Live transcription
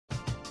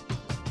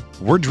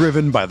We're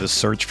driven by the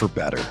search for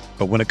better.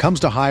 But when it comes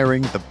to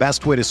hiring, the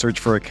best way to search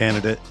for a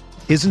candidate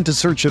isn't to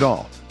search at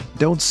all.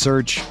 Don't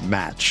search,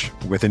 match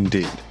with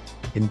Indeed.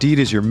 Indeed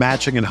is your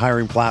matching and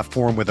hiring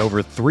platform with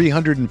over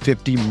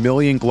 350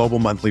 million global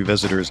monthly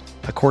visitors,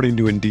 according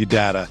to Indeed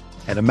data,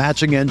 and a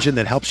matching engine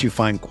that helps you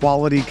find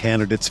quality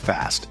candidates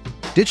fast.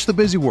 Ditch the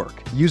busy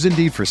work. Use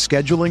Indeed for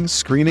scheduling,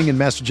 screening, and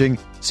messaging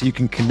so you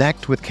can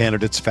connect with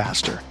candidates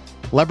faster.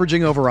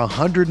 Leveraging over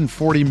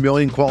 140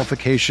 million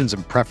qualifications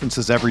and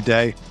preferences every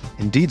day,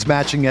 Indeed's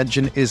matching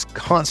engine is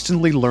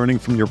constantly learning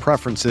from your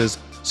preferences,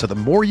 so the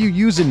more you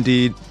use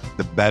Indeed,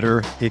 the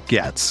better it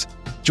gets.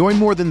 Join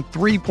more than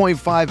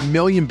 3.5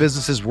 million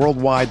businesses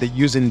worldwide that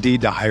use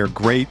Indeed to hire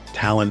great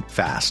talent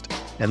fast.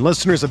 And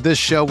listeners of this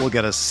show will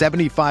get a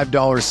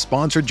 $75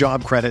 sponsored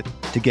job credit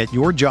to get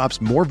your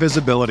jobs more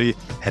visibility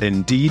at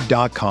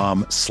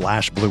Indeed.com/Blue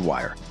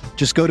Wire.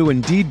 Just go to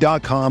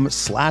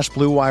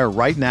Indeed.com/Blue Wire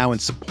right now and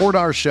support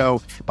our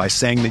show by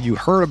saying that you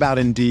heard about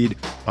Indeed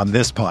on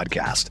this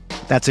podcast.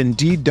 That's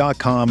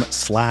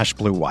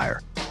Indeed.com/Blue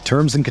Wire.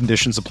 Terms and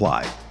conditions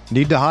apply.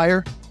 Need to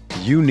hire?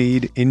 You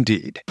need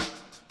Indeed.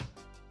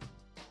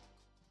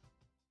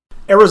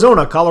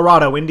 Arizona,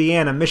 Colorado,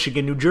 Indiana,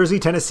 Michigan, New Jersey,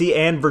 Tennessee,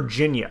 and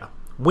Virginia.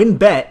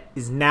 WynnBET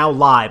is now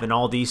live in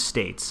all these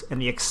states,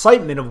 and the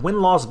excitement of Wynn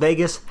Las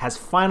Vegas has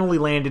finally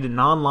landed in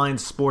online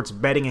sports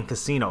betting and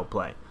casino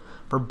play.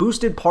 For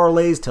boosted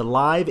parlays to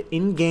live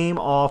in-game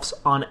offs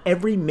on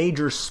every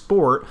major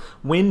sport,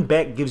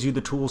 WynnBET gives you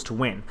the tools to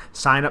win.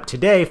 Sign up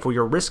today for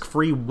your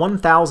risk-free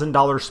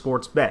 $1,000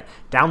 sports bet.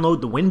 Download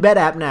the WynnBET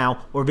app now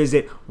or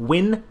visit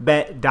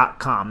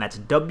wynnbet.com. That's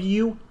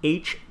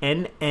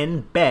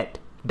WHNN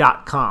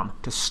bet.com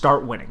to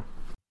start winning.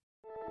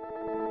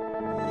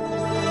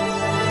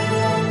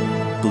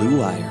 Blue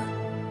Wire.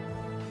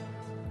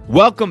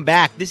 Welcome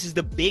back. This is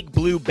the Big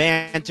Blue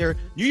Banter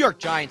New York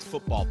Giants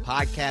football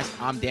podcast.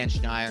 I'm Dan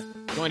Schneier,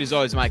 joined as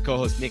always by my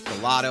co-host Nick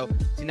Galato.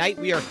 Tonight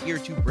we are here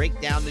to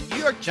break down the New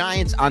York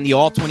Giants on the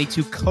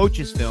All-22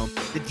 coaches film,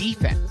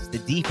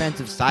 the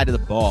defensive side of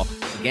the ball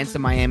against the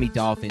Miami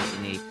Dolphins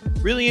in a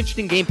really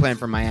interesting game plan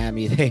for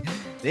Miami. They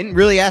didn't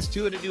really ask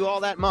Tua to do all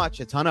that much,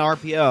 a ton of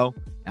RPO.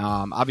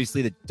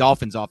 Obviously, the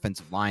Dolphins'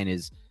 offensive line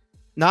is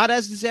not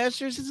as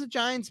disastrous as the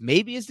Giants,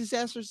 maybe as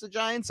disastrous as the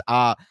Giants.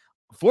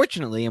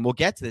 Fortunately, and we'll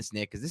get to this,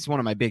 Nick, because this is one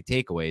of my big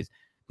takeaways,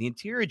 the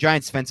interior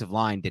Giants defensive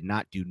line did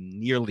not do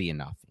nearly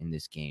enough in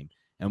this game.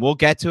 And we'll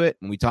get to it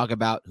when we talk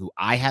about who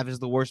I have as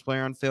the worst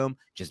player on film,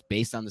 just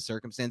based on the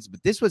circumstances.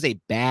 But this was a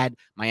bad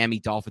Miami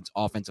Dolphins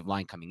offensive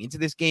line coming into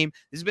this game.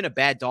 This has been a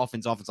bad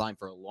Dolphins offensive line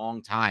for a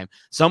long time.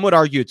 Some would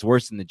argue it's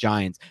worse than the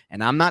Giants.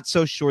 And I'm not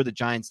so sure the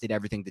Giants did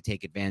everything to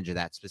take advantage of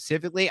that,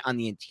 specifically on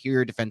the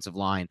interior defensive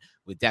line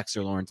with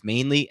Dexter Lawrence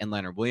mainly and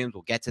Leonard Williams.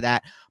 We'll get to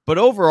that. But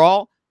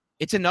overall,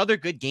 it's another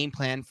good game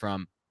plan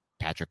from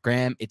Patrick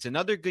Graham. It's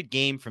another good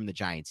game from the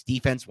Giants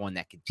defense, one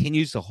that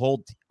continues to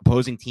hold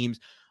opposing teams.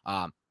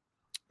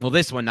 Well,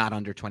 this one not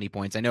under 20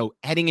 points. I know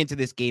heading into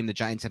this game, the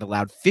Giants had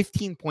allowed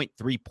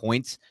 15.3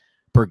 points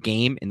per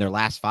game in their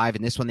last 5.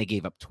 And this one they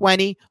gave up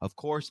 20, of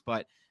course.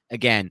 But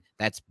again,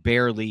 that's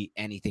barely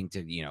anything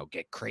to,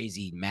 get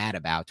crazy mad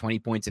about. 20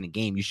 points in a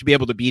game. You should be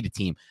able to beat a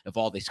team if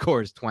all they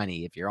score is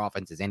 20, if your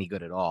offense is any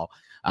good at all.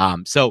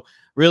 So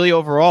really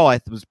overall, I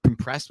was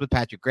impressed with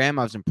Patrick Graham.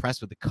 I was impressed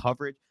with the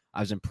coverage.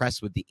 I was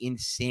impressed with the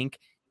in-sync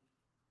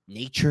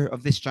nature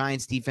of this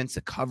Giants defense,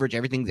 the coverage,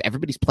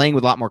 everybody's playing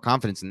with a lot more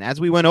confidence. And as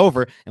we went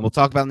over, and we'll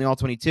talk about in the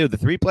All-22, the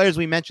 3 players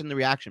we mentioned in the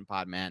reaction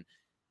pod, man,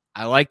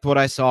 I liked what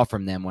I saw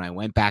from them when I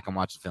went back and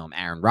watched the film.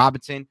 Aaron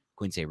Robinson,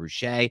 Quincy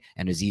Rouche,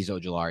 and Azeez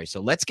Ojulari. So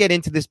let's get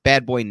into this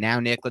bad boy now,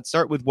 Nick. Let's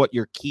start with what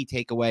your key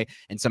takeaway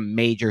and some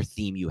major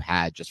theme you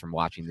had just from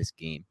watching this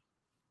game.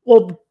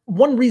 Well,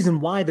 one reason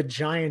why the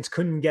Giants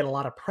couldn't get a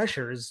lot of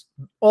pressure is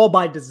all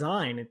by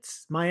design.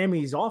 It's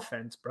Miami's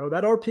offense, bro.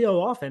 That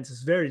RPO offense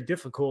is very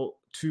difficult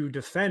to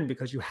defend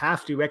because you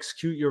have to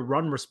execute your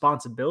run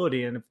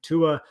responsibility. And if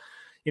Tua,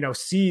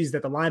 sees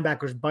that the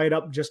linebackers bite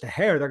up just a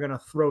hair, they're going to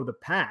throw the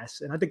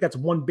pass. And I think that's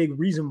one big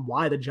reason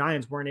why the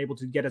Giants weren't able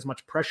to get as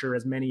much pressure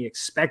as many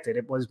expected.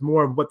 It was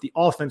more of what the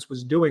offense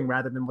was doing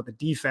rather than what the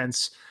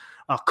defense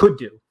could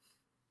do.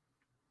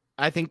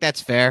 I think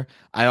that's fair.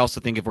 I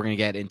also think if we're going to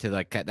get into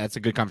that's a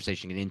good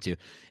conversation to get into.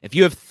 If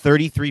you have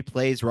 33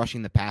 plays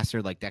rushing the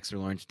passer like Dexter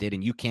Lawrence did,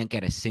 and you can't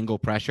get a single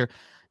pressure,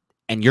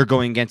 and you're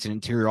going against an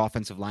interior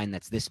offensive line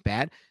that's this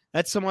bad,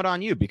 that's somewhat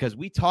on you, because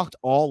we talked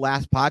all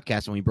last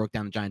podcast when we broke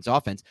down the Giants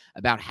offense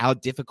about how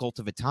difficult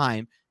of a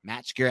time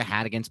Matt Skura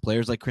had against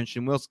players like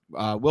Christian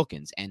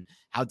Wilkins, and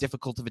how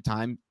difficult of a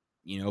time,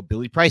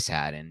 Billy Price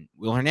had and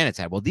Will Hernandez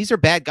had. Well, these are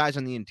bad guys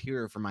on the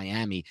interior for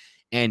Miami.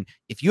 And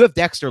if you have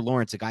Dexter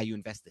Lawrence, a guy you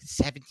invest the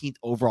 17th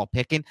overall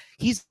pick in,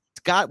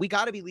 we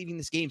got to be leaving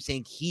this game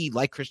saying he,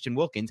 like Christian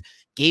Wilkins,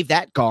 gave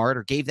that guard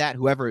or gave that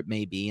whoever it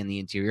may be in the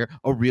interior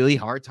a really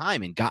hard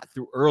time and got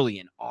through early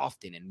and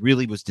often and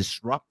really was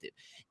disruptive.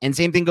 And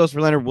same thing goes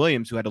for Leonard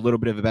Williams, who had a little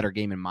bit of a better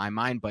game in my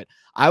mind, but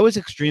I was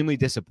extremely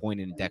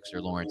disappointed in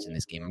Dexter Lawrence in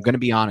this game. I'm going to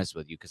be honest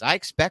with you, because I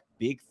expect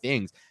big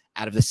things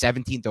out of the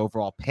 17th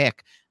overall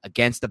pick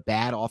against a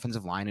bad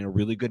offensive line in a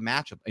really good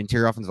matchup,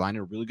 interior offensive line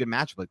in a really good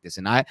matchup like this.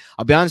 And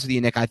I'll be honest with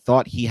you, Nick, I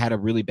thought he had a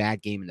really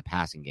bad game in the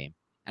passing game.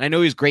 And I know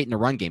he was great in the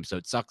run game, so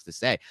it sucks to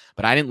say,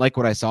 but I didn't like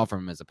what I saw from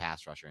him as a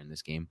pass rusher in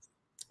this game.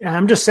 Yeah,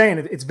 I'm just saying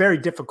it's very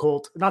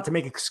difficult, not to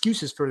make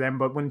excuses for them,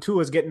 but when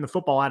Tua's getting the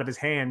football out of his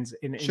hands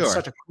in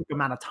such a quick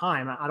amount of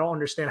time, I don't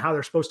understand how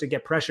they're supposed to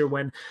get pressure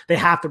when they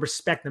have to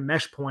respect the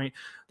mesh point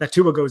that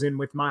Tua goes in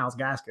with Myles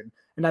Gaskin.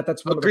 And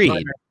that's one of the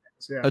primary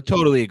things. Yeah. I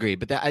totally agree.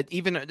 But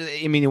it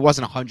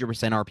wasn't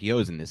 100%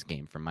 RPOs in this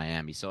game from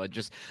Miami. So it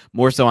just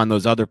more so on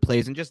those other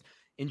plays and just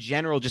in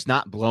general, just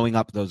not blowing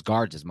up those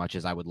guards as much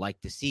as I would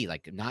like to see.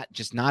 Like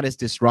not as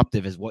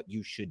disruptive as what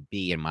you should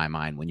be in my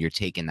mind when you're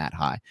taking that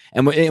high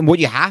and what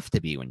you have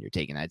to be when you're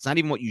taking that. It's not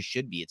even what you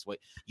should be. It's what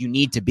you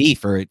need to be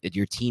for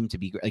your team to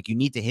be like, you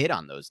need to hit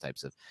on those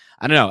types of,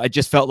 I don't know. It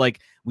just felt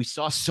like we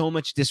saw so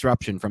much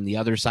disruption from the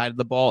other side of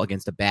the ball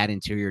against a bad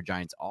interior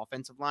Giants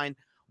offensive line.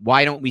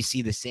 Why don't we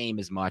see the same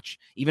as much,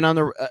 even on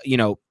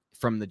the,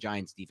 from the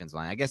Giants defense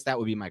line? I guess that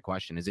would be my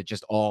question. Is it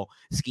just all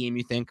scheme,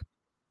 you think?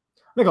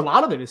 I think a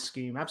lot of it is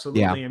scheme.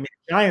 Absolutely. Yeah. I mean,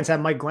 the Giants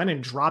had Mike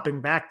Glennon dropping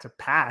back to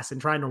pass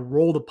and trying to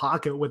roll the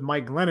pocket with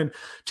Mike Glennon.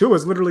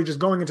 Tua's literally just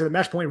going into the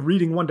mesh point,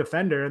 reading one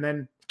defender and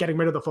then getting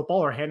rid of the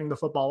football or handing the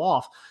football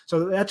off.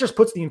 So that just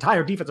puts the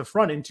entire defensive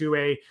front into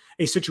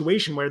a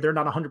situation where they're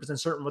not 100%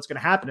 certain what's going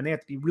to happen. And they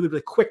have to be really,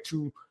 really quick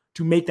to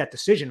make that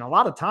decision. A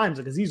lot of times,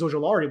 like Azeez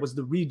Ojulari was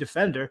the read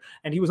defender,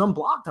 and he was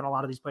unblocked on a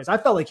lot of these plays. I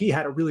felt like he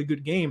had a really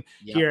good game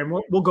here, and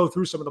we'll go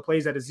through some of the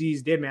plays that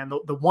Azeez did, man.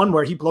 The one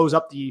where he blows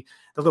up the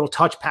little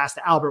touch pass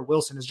to Albert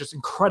Wilson is just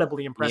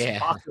incredibly impressive. Yeah.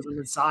 Boxes him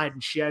inside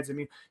and sheds. I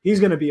mean,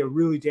 he's going to be a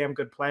really damn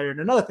good player. And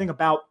another thing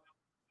about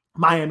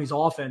Miami's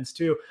offense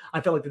too,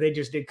 I felt like they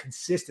just did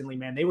consistently,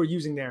 man. They were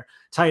using their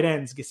tight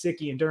ends,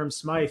 Gesicki and Durham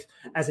Smythe,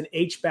 as an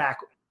H-back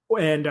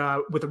and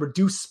with a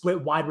reduced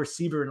split wide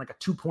receiver in like a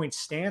 2-point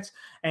stance.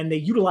 And they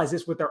utilize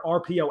this with their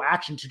RPO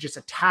action to just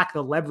attack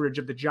the leverage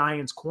of the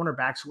Giants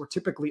cornerbacks, who are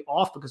typically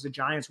off because the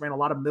Giants ran a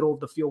lot of middle of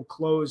the field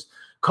closed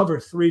cover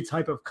 3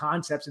 type of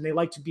concepts. And they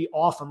like to be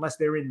off unless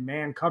they're in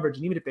man coverage.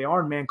 And even if they are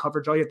in man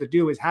coverage, all you have to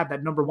do is have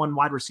that number 1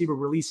 wide receiver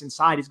release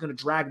inside. He's going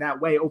to drag that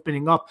way,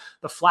 opening up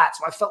the flat.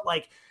 So I felt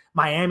like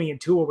Miami and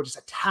Tua were just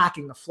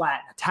attacking the flat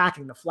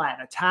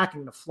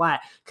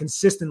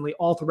consistently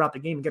all throughout the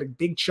game and getting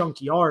big chunk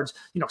yards,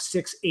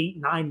 6, 8,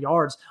 9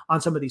 yards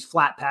on some of these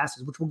flat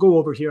passes, which we'll go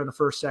over here in the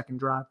first, second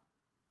drive.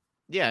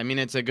 Yeah, I mean,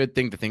 it's a good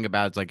thing to think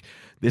about. It's like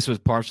this was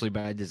partially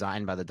by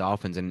design by the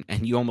Dolphins, and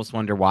you almost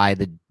wonder why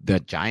the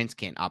Giants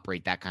can't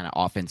operate that kind of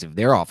offense if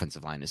their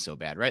offensive line is so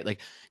bad, right? Like,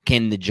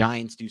 can the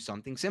Giants do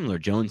something similar?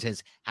 Jones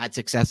has had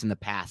success in the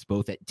past,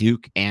 both at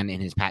Duke and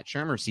in his Pat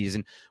Shurmur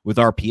season with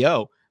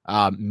RPO.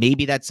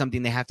 Maybe that's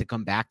something they have to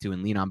come back to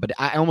and lean on. But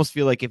I almost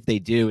feel like if they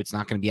do, it's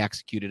not going to be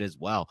executed as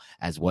well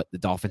as what the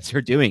Dolphins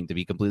are doing, to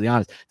be completely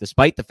honest.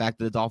 Despite the fact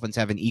that the Dolphins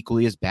have an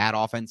equally as bad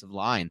offensive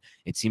line,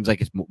 it seems like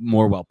it's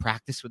more well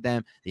practiced with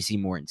them. They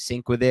seem more in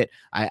sync with it.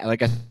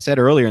 Like I said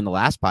earlier in the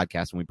last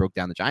podcast when we broke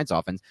down the Giants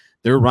offense,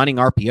 they're running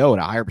RPO at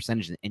a higher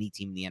percentage than any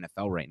team in the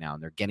NFL right now,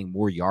 and they're getting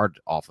more yard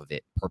off of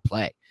it per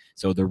play.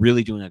 So they're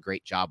really doing a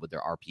great job with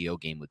their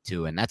RPO game with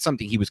Tua, and that's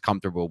something he was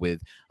comfortable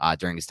with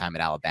during his time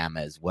at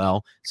Alabama as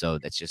well. So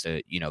that's just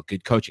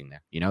good coaching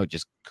there.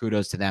 Just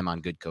kudos to them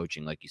on good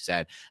coaching, like you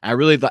said. And I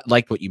really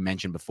liked what you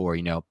mentioned before.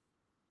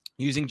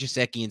 Using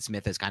Gesicki and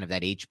Smith as kind of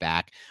that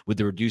H-back with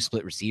the reduced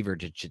split receiver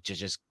to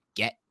just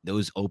get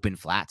those open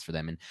flats for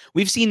them. And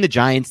we've seen the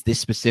Giants, this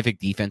specific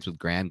defense with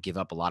Graham, give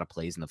up a lot of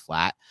plays in the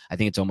flat. I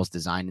think it's almost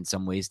designed in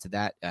some ways to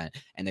that. And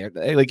they're,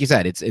 like you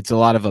said, it's a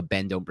lot of a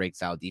bend, don't break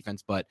style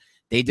defense, but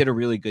they did a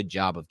really good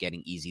job of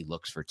getting easy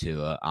looks for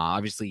Tua.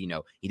 Obviously,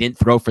 he didn't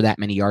throw for that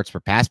many yards per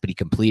pass, but he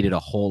completed a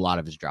whole lot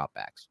of his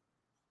dropbacks.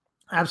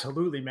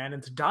 Absolutely, man.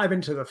 And to dive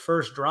into the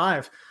first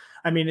drive,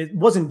 I mean, it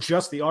wasn't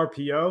just the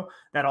RPO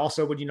that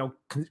also would,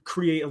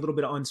 create a little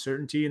bit of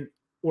uncertainty,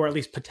 or at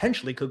least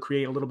potentially could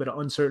create a little bit of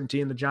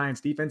uncertainty in the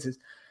Giants defenses.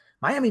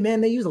 Miami,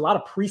 man, they use a lot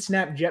of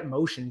pre-snap jet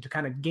motion to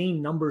kind of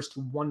gain numbers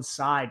to one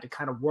side to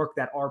kind of work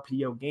that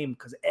RPO game,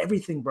 because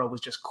everything, bro,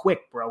 was just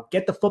quick, bro.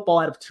 Get the football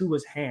out of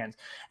Tua's hands.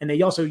 And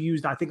they also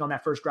used, I think on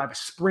that first drive, a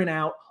sprint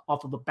out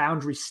off of a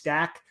boundary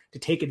stack to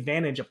take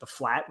advantage of the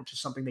flat, which is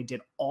something they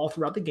did all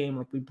throughout the game,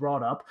 like we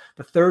brought up.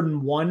 The 3rd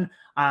and 1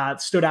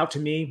 stood out to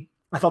me.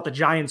 I thought the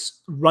Giants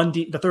the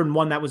 3rd and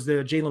 1, that was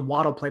the Jalen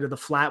Waddle play to the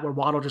flat where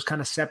Waddle just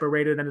kind of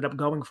separated, ended up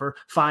going for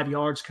 5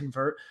 yards,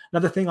 convert.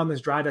 Another thing on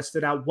this drive that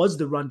stood out was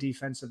the run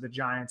defense of the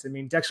Giants. I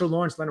mean, Dexter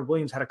Lawrence, Leonard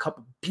Williams had a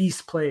couple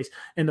beast plays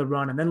in the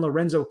run. And then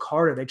Lorenzo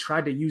Carter, they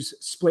tried to use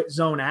split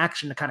zone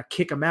action to kind of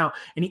kick him out.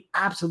 And he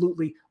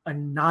absolutely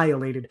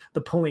annihilated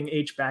the pulling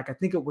H-back. I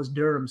think it was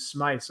Durham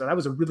Smythe. So that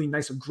was a really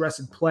nice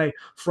aggressive play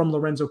from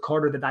Lorenzo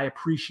Carter that I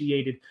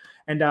appreciated.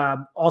 And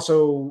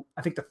also,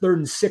 I think the 3rd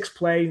and 6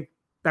 play,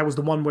 that was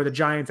the one where the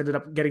Giants ended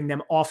up getting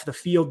them off the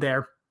field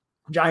there.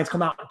 Giants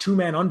come out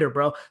 2-man under,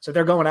 bro. So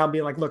they're going out and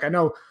being like, look, I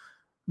know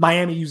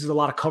Miami uses a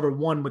lot of cover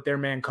 1 with their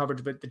man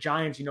coverage, but the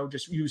Giants,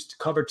 just used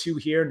cover 2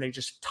 here, and they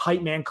just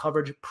tight man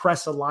coverage,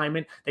 press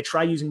alignment. They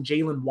try using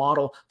Jalen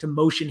Waddle to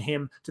motion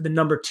him to the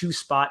number 2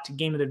 spot to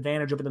gain an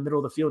advantage over the middle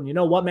of the field. And you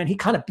know what, man? He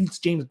kind of beats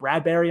James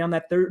Bradberry on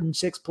that 3rd and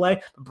 6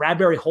 play, but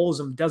Bradberry holds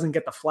him, doesn't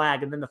get the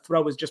flag, and then the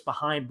throw is just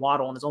behind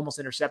Waddle and is almost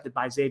intercepted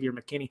by Xavier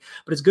McKinney.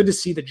 But it's good to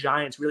see the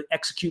Giants really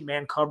execute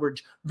man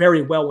coverage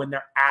very well when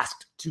they're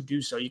asked to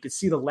do so. You can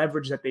see the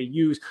leverage that they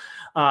use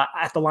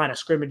at the line of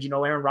scrimmage.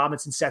 Aaron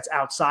Robinson sets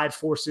outside,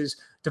 forces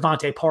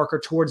Devontae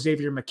Parker towards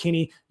Xavier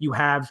McKinney. You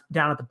have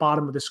down at the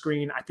bottom of the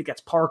screen, I think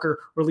that's Parker,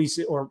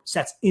 releases or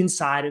sets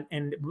inside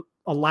and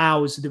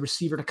allows the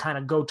receiver to kind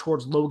of go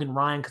towards Logan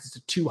Ryan because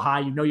it's too high.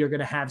 You're going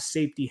to have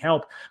safety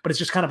help, but it's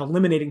just kind of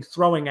eliminating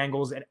throwing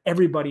angles. And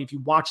everybody, if you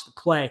watch the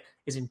play,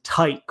 is in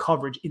tight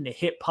coverage in the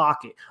hip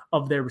pocket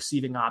of their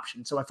receiving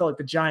option. So I felt like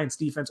the Giants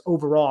defense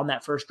overall on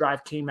that first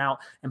drive came out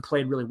and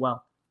played really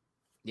well.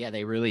 Yeah,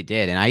 they really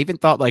did. And I even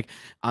thought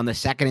on the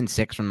 2nd and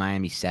 6 from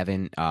Miami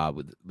 7,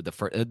 with the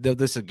first,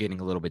 this is getting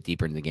a little bit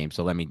deeper into the game.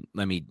 So let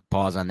me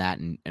pause on that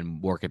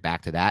and work it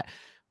back to that.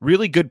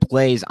 Really good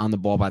plays on the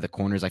ball by the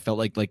corners. I felt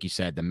like you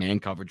said, the man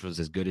coverage was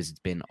as good as it's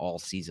been all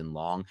season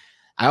long.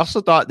 I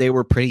also thought they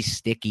were pretty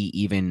sticky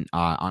even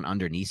on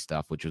underneath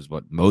stuff, which was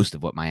most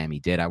of what Miami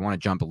did. I want to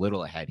jump a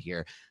little ahead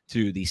here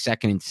to the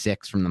 2nd and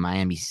 6 from the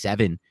Miami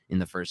 7 in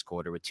the first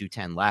quarter with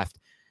 2:10 left.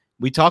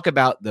 We talk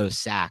about the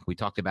sack. We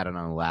talked about it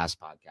on the last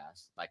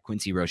podcast by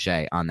Quincy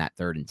Roche on that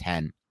 3rd and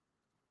 10.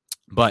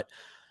 But,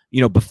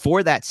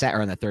 before that sack,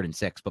 or on the 3rd and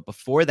 6, but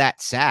before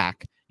that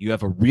sack, you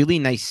have a really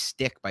nice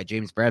stick by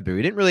James Bradberry.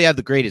 He didn't really have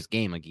the greatest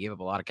game. He gave up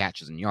a lot of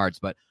catches and yards,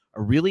 but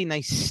a really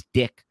nice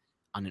stick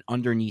on an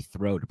underneath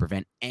throw to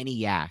prevent any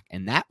yak.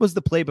 And that was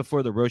the play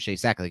before the Roche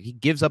sack. He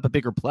gives up a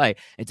bigger play.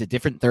 It's a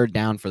different 3rd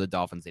down for the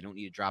Dolphins. They don't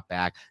need to drop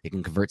back. They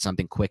can convert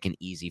something quick and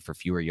easy for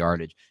fewer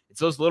yardage. It's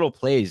those little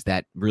plays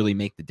that really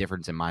make the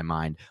difference in my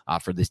mind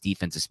for this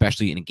defense,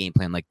 especially in a game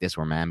plan like this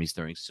where Miami's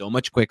throwing so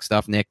much quick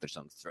stuff, Nick.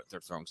 They're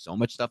throwing so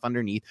much stuff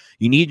underneath.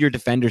 You need your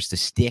defenders to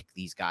stick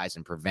these guys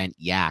and prevent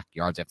yak,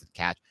 yards after the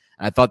catch.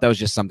 And I thought that was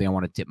just something I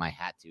want to tip my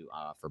hat to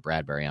for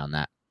Bradberry on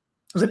that.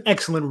 It was an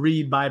excellent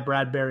read by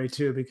Bradberry,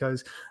 too,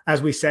 because,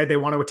 as we said, they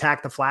want to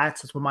attack the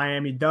flats. That's what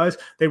Miami does.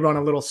 They run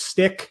a little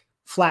stick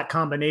flat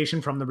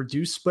combination from the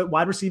reduced split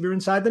wide receiver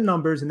inside the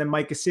numbers, and then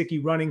Mike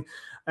Gesicki running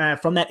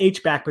from that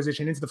H-back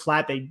position into the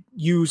flat. They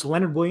use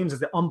Leonard Williams as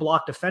the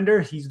unblocked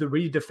defender. He's the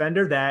read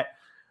defender that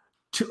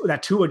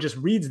Tua just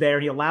reads there.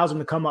 He allows him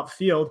to come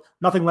upfield.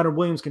 Nothing Leonard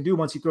Williams can do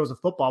once he throws the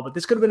football, but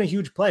this could have been a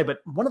huge play.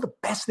 But one of the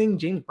best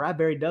things James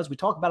Bradberry does, we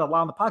talk about a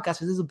lot on the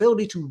podcast, is his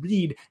ability to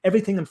read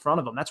everything in front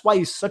of him. That's why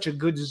he's such a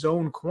good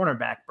zone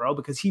cornerback, bro,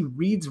 because he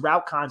reads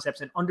route concepts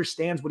and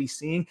understands what he's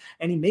seeing,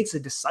 and he makes a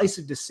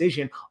decisive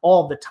decision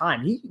all the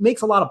time. He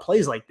makes a lot of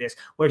plays like this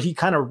where he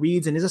kind of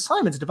reads, and his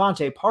assignment's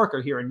Devontae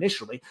Parker here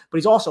initially,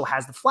 but he also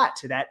has the flat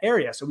to that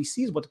area. So he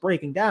sees what's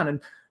breaking down, and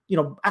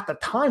at the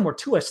time where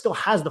Tua still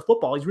has the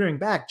football, he's rearing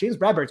back, James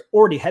Bradberry's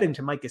already heading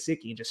to Mike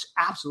Gesicki and just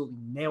absolutely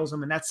nails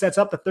him. And that sets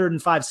up the 3rd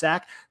and 5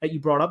 sack that you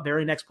brought up.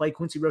 Very next play,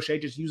 Quincy Roche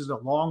just uses a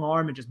long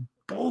arm and just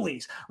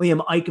bullies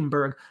Liam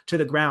Eichenberg to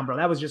the ground, bro.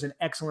 That was just an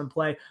excellent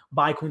play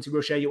by Quincy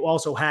Roche. You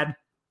also had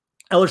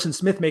Ellerson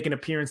Smith make an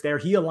appearance there.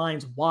 He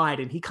aligns wide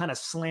and he kind of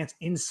slants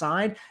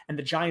inside, and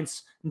the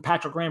Giants and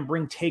Patrick Graham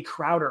bring Tay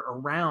Crowder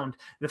around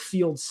the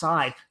field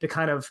side to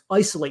kind of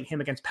isolate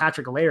him against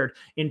Patrick Laird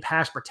in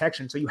pass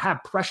protection. So you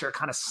have pressure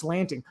kind of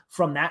slanting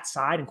from that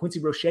side, and Quincy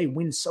Roche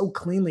wins so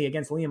cleanly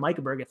against Liam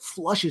Eichenberg. It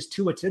flushes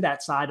Tua to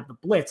that side of the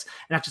blitz,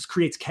 and that just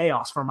creates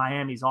chaos for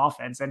Miami's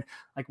offense. And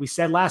like we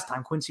said last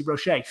time, Quincy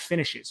Roche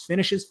finishes.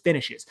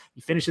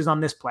 He finishes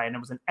on this play, and it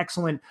was an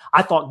excellent,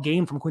 I thought,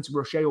 game from Quincy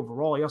Roche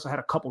overall. He also had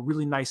a couple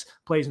really nice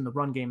plays in the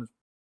run game.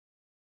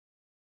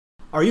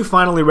 Are you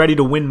finally ready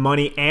to win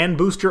money and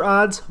boost your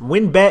odds?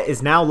 WynnBET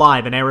is now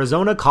live in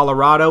Arizona,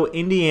 Colorado,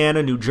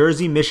 Indiana, New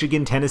Jersey,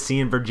 Michigan, Tennessee,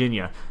 and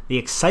Virginia. The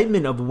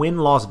excitement of Wynn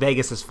Las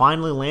Vegas has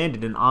finally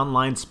landed in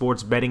online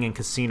sports betting and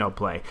casino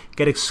play.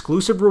 Get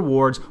exclusive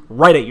rewards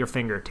right at your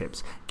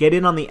fingertips. Get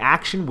in on the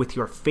action with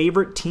your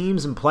favorite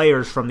teams and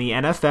players from the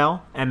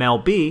NFL,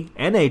 MLB,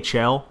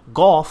 NHL,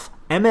 golf,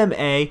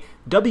 MMA,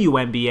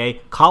 WNBA,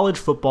 college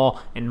football,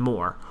 and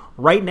more.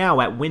 Right now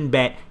at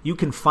WynnBET, you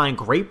can find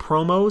great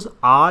promos,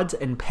 odds,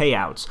 and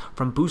payouts,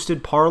 from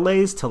boosted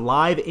parlays to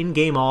live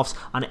in-game offs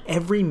on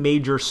every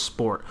major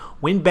sport.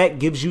 WynnBET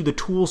gives you the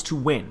tools to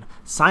win.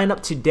 Sign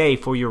up today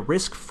for your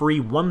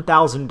risk-free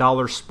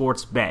 $1,000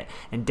 sports bet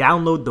and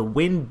download the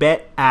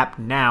WynnBET app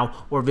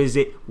now or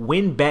visit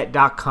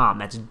wynnbet.com.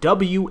 That's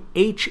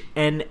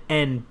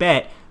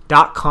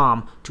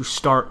WHNNBet.com to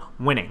start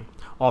winning.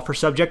 Offer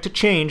subject to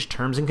change.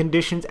 Terms and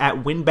conditions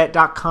at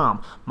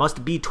wynnbet.com.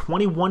 Must be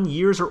 21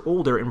 years or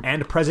older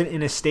and present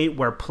in a state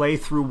where play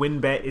through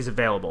WynnBET is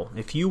available.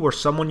 If you or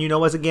someone you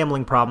know has a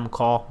gambling problem,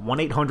 call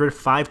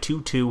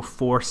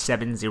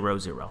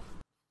 1-800-522-4700.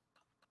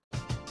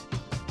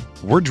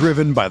 We're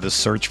driven by the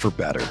search for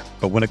better.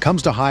 But when it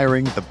comes to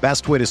hiring, the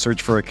best way to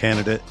search for a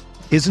candidate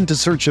isn't to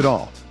search at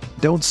all.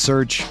 Don't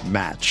search,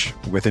 match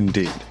with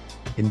Indeed.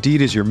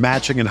 Indeed is your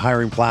matching and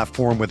hiring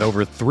platform with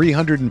over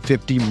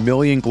 350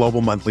 million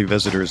global monthly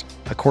visitors,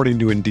 according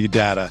to Indeed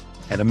data,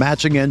 and a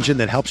matching engine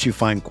that helps you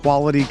find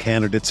quality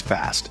candidates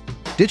fast.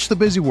 Ditch the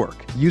busy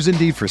work. Use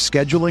Indeed for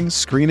scheduling,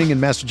 screening,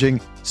 and messaging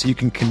so you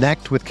can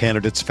connect with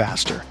candidates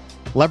faster.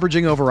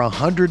 Leveraging over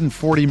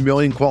 140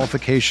 million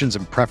qualifications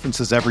and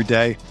preferences every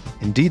day,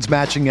 Indeed's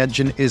matching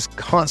engine is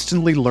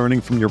constantly learning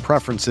from your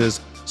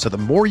preferences, so the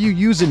more you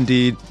use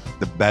Indeed,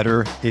 the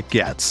better it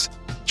gets.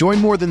 Join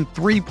more than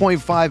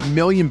 3.5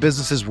 million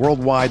businesses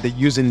worldwide that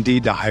use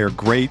Indeed to hire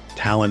great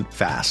talent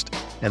fast.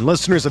 And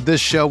listeners of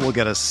this show will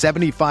get a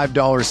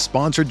 $75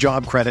 sponsored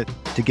job credit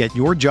to get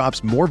your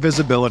jobs more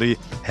visibility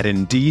at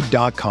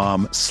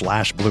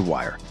Indeed.com/Blue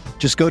Wire.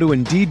 Just go to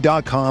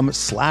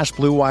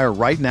Indeed.com/Blue Wire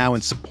right now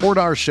and support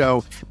our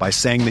show by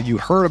saying that you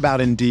heard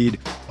about Indeed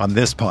on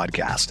this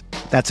podcast.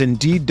 That's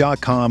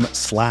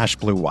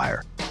Indeed.com/Blue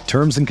Wire.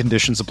 Terms and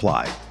conditions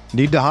apply.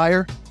 Need to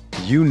hire?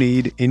 You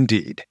need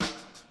Indeed.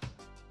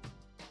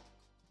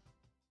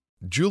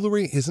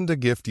 Jewelry isn't a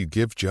gift you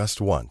give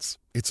just once.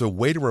 It's a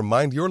way to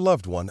remind your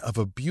loved one of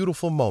a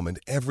beautiful moment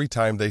every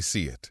time they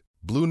see it.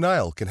 Blue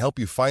Nile can help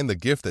you find the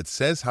gift that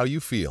says how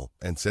you feel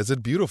and says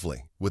it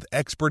beautifully, with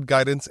expert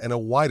guidance and a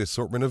wide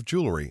assortment of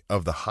jewelry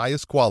of the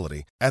highest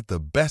quality at the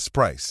best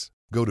price.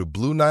 Go to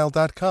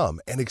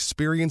BlueNile.com and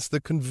experience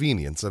the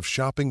convenience of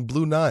shopping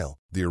Blue Nile,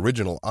 the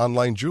original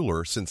online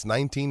jeweler since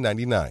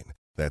 1999.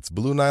 That's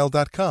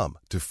BlueNile.com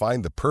to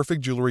find the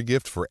perfect jewelry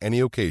gift for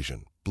any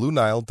occasion.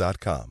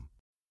 BlueNile.com.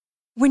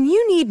 When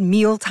you need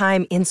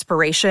mealtime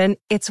inspiration,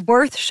 it's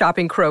worth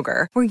shopping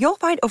Kroger, where you'll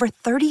find over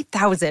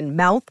 30,000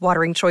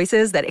 mouth-watering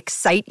choices that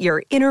excite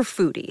your inner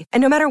foodie.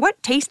 And no matter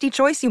what tasty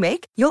choice you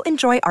make, you'll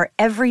enjoy our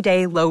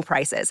everyday low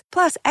prices,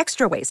 plus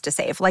extra ways to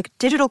save, like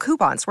digital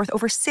coupons worth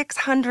over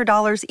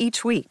 $600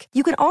 each week.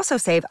 You can also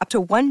save up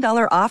to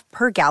 $1 off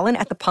per gallon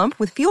at the pump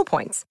with fuel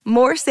points.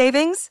 More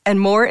savings and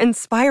more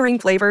inspiring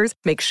flavors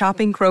make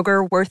shopping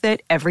Kroger worth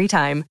it every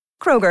time.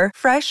 Kroger,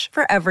 fresh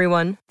for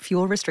everyone.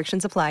 Fuel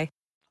restrictions apply.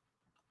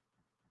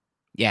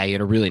 Yeah, he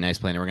had a really nice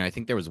play in the I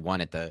think there was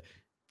one at the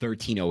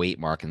 13:08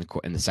 mark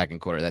in the second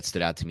quarter that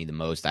stood out to me the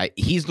most.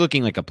 He's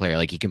looking like a player.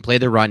 Like, he can play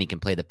the run, he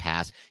can play the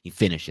pass, he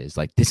finishes.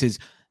 Like, this is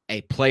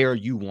a player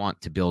you want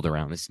to build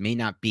around. This may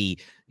not be,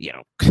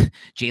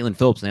 Jalen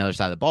Phillips on the other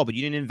side of the ball, but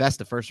you didn't invest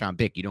the first round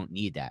pick. You don't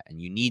need that. And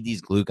you need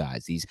these glue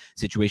guys, these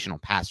situational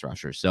pass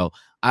rushers. So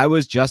I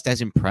was just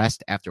as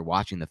impressed after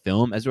watching the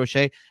film as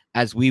Roche,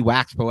 as we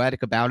waxed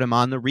poetic about him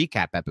on the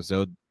recap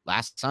episode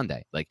last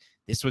Sunday. Like,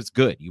 this was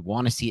good. You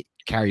want to see it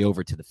carry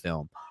over to the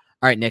film.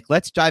 All right, Nick,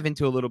 let's dive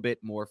into a little bit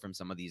more from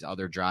some of these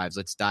other drives.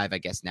 Let's dive, I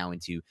guess, now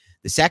into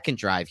the second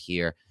drive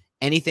here.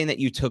 Anything that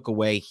you took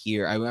away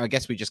here? I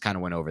guess we just kind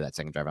of went over that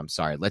second drive. I'm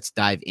sorry. Let's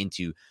dive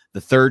into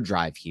the third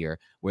drive here,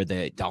 where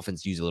the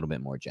Dolphins use a little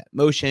bit more jet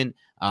motion.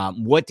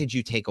 What did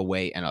you take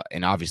away?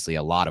 And obviously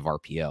a lot of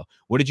RPO.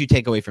 What did you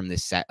take away from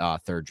this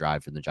third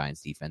drive from the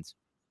Giants defense?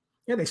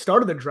 Yeah, they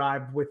started the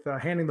drive with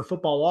handing the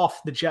football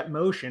off the jet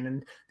motion,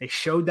 and they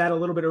showed that a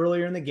little bit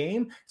earlier in the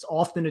game. It's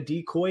often a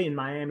decoy in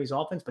Miami's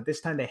offense, but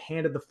this time they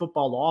handed the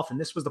football off, and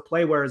this was the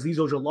play where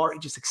Ojulari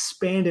just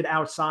expanded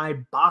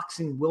outside,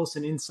 boxing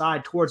Wilson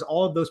inside towards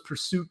all of those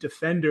pursuit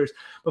defenders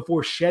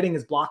before shedding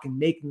his block and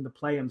making the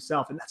play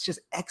himself. And that's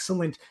just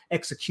excellent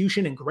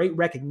execution and great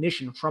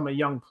recognition from a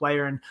young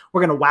player. And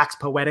we're going to wax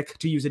poetic,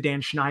 to use a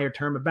Dan Schneier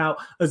term, about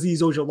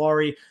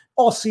Ojulari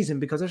all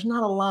season, because there's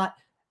not a lot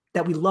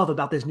that we love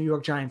about this New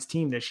York Giants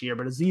team this year,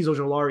 but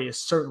Ojulari is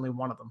certainly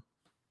one of them.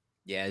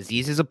 Yeah,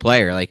 Azeez is a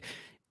player. Like,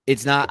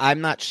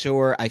 I'm not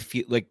sure. I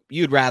feel like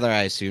you'd rather,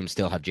 I assume,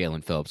 still have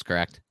Jalen Phillips,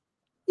 correct?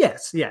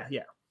 Yes. Yeah.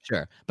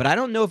 Sure. But I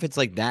don't know if it's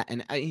like that.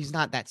 And he's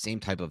not that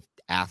same type of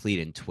athlete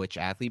and twitch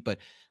athlete, but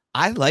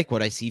I like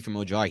what I see from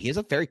Ojulari. He has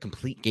a very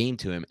complete game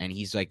to him, and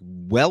he's like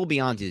well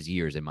beyond his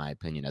years, in my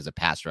opinion, as a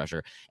pass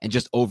rusher and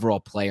just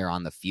overall player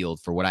on the field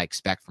for what I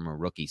expect from a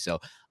rookie. So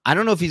I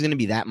don't know if he's going to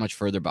be that much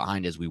further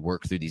behind as we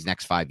work through these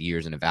next 5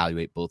 years and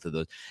evaluate both of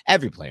those.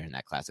 Every player in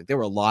that class. Like, there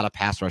were a lot of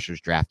pass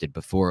rushers drafted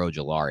before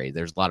Ojulari.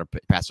 There's a lot of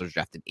pass rushers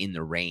drafted in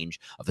the range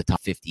of the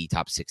top 50,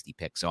 top 60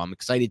 picks. So I'm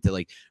excited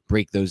to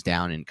break those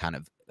down and kind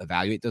of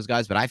evaluate those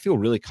guys, but I feel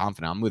really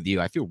confident. I'm with you.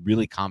 I feel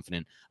really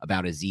confident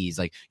about Azeez.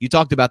 Like, you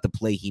talked about the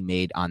play he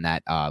made on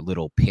that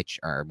little pitch,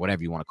 or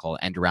whatever you want to call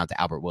it, end around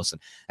to Albert Wilson.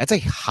 That's a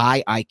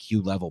high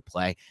IQ level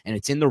play, and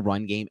it's in the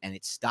run game, and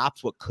it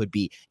stops what could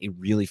be a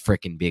really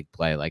freaking big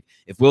play. Like,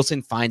 if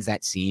Wilson finds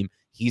that seam,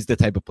 he's the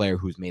type of player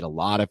who's made a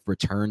lot of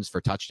returns for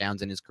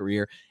touchdowns in his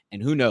career,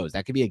 and who knows,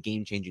 that could be a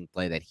game-changing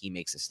play that he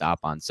makes a stop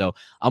on. So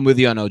I'm with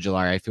you on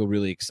Ojulari. I feel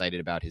really excited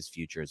about his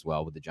future as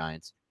well with the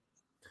Giants.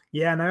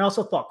 Yeah, and I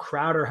also thought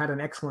Crowder had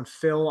an excellent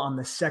fill on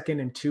the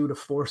 2nd and 2 to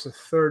force a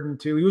 3rd and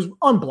 2. He was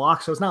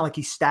unblocked, so it's not like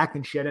he stacked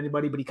and shed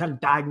anybody, but he kind of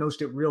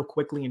diagnosed it real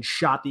quickly and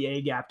shot the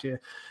A-gap to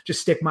just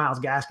stick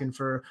Myles Gaskin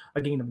for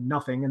a gain of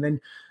nothing. And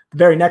then The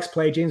very next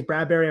play, James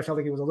Bradbury, I felt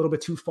like he was a little bit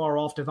too far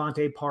off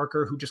Devontae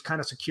Parker, who just kind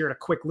of secured a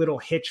quick little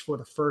hitch for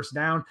the first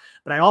down.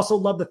 But I also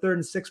love the 3rd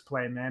and 6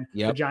 play, man.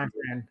 Yep. The Giants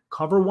ran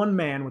cover one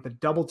man with a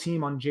double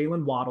team on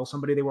Jalen Waddle,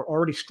 somebody they were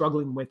already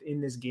struggling with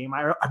in this game.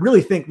 I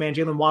really think, man,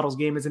 Jalen Waddle's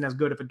game isn't as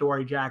good if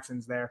Adoree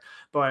Jackson's there.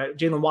 But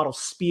Jalen Waddle's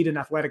speed and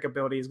athletic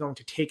ability is going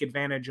to take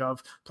advantage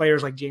of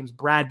players like James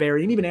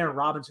Bradbury and even Aaron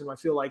Robinson, who I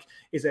feel like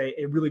is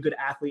a really good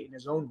athlete in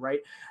his own right.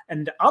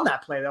 And on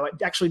that play, though,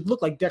 it actually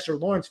looked like Dexter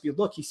Lawrence. If you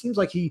look, he seems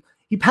like he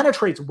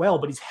penetrates well,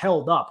 but he's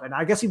held up. And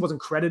I guess he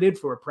wasn't credited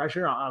for a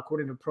pressure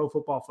according to Pro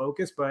Football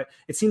Focus, but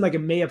it seemed like it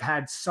may have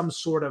had some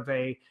sort of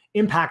a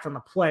impact on the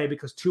play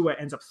because Tua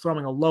ends up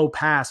throwing a low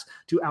pass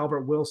to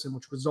Albert Wilson,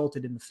 which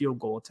resulted in the field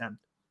goal attempt.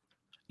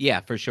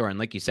 Yeah, for sure. And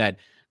like you said,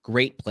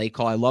 great play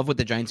call. I love what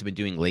the Giants have been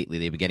doing lately.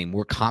 They've been getting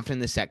more confident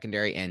in the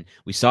secondary, and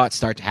we saw it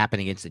start to happen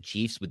against the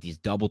Chiefs with these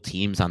double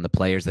teams on the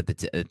players that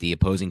the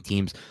opposing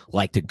teams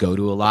like to go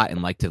to a lot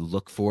and like to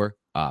look for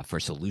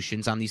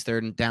solutions on these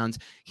 3rd downs.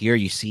 Here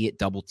you see it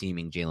double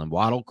teaming Jalen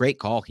Waddle. Great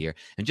call here.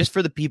 And just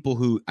for the people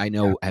who I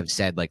know have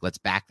said, like, let's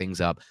back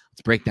things up,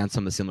 let's break down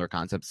some of the similar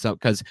concepts. So,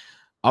 because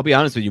I'll be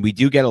honest with you, we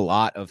do get a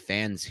lot of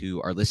fans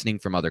who are listening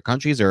from other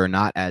countries or are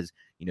not as,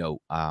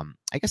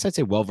 I guess I'd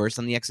say well-versed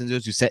on the X's and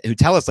O's who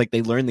tell us like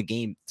they learn the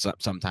game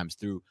sometimes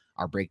through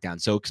our breakdown.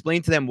 So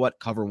explain to them what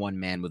cover one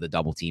man with a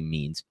double team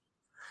means.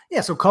 Yeah,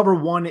 so cover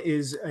one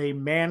is a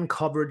man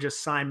coverage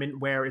assignment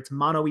where it's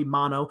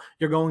mano-a-mano.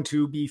 You're going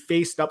to be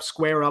faced up,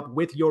 square up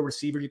with your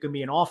receiver. You can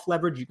be in off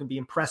leverage. You can be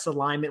in press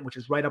alignment, which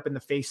is right up in the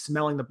face,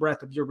 smelling the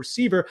breath of your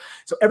receiver.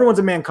 So everyone's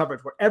in man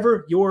coverage.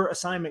 Wherever your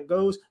assignment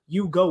goes,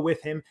 you go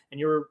with him, and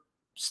you're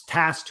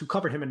tasked to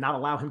cover him and not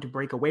allow him to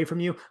break away from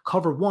you.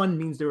 Cover one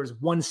means there is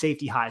one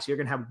safety high. So you're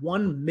going to have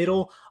one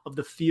middle of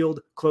the field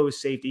closed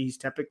safety. He's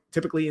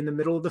typically in the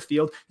middle of the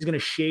field. He's going to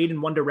shade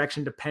in one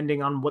direction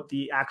depending on what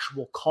the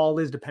actual call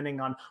is, depending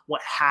on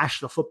what hash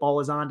the football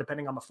is on,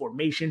 depending on the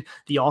formation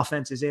the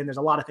offense is in. There's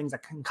a lot of things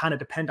that can kind of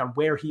depend on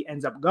where he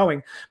ends up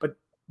going. But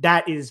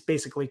that is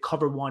basically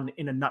cover one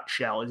in a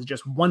nutshell. It's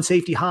just one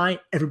safety high.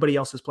 Everybody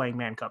else is playing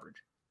man coverage.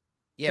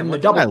 Yeah, and the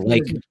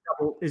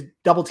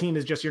double team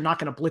is just, you're not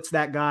going to blitz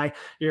that guy.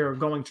 You're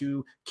going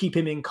to keep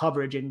him in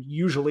coverage. And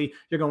usually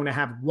you're going to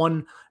have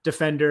one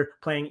defender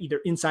playing either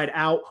inside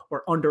out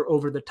or under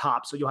over the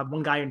top. So you'll have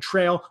one guy in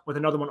trail with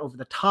another one over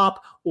the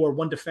top, or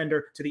one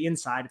defender to the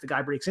inside. If the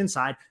guy breaks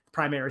inside, the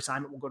primary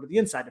assignment will go to the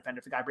inside defender.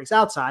 If the guy breaks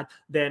outside,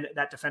 then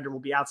that defender will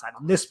be outside.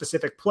 On this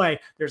specific play,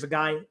 there's a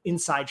guy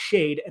inside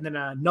shade and then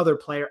another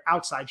player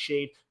outside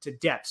shade to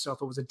depth. So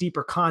if it was a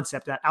deeper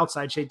concept, that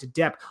outside shade to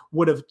depth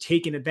would have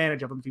taken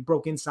advantage of him. If he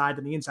broke inside,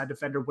 then the inside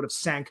defender would have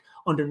sank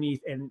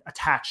underneath and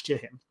attached to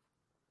him.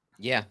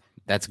 Yeah,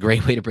 that's a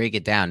great way to break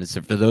it down.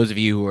 So for those of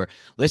you who are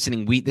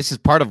listening, this is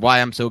part of why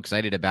I'm so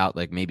excited about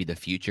like maybe the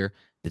future,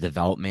 the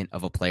development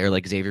of a player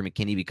like Xavier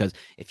McKinney, because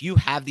if you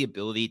have the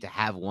ability to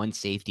have one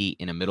safety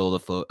in a middle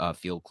of the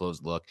field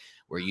closed look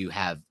where you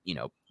have,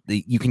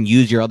 you can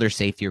use your other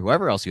safety or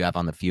whoever else you have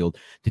on the field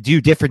to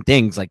do different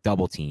things like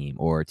double team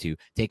or to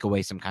take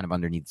away some kind of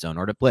underneath zone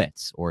or to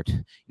blitz or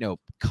to,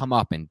 come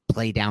up and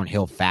play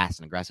downhill fast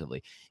and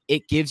aggressively.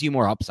 It gives you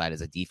more upside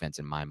as a defense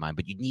in my mind,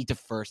 but you need to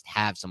first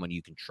have someone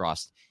you can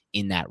trust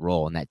in that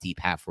role, in that deep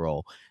half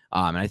role.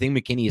 And I think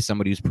McKinney is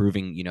somebody who's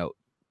proving,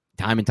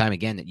 time and time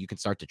again that you can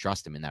start to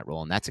trust him in that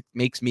role. And that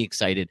makes me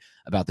excited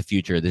about the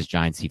future of this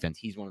Giants defense.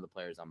 He's one of the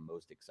players I'm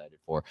most excited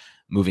for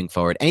moving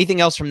forward.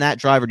 Anything else from that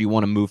drive, or do you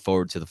want to move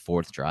forward to the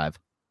fourth drive?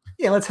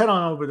 Yeah, let's head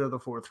on over to the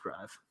fourth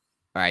drive.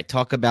 All right,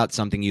 talk about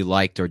something you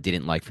liked or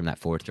didn't like from that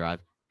fourth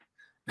drive.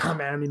 Oh,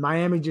 man, I mean,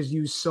 Miami just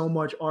used so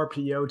much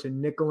RPO to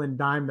nickel and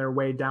dime their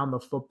way down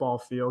the football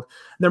field.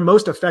 Their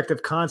most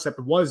effective concept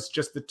was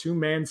just the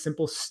two-man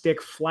simple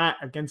stick flat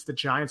against the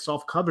Giants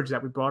soft coverage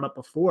that we brought up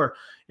before,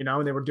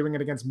 and they were doing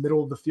it against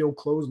middle of the field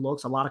closed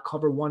looks, a lot of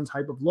cover one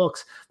type of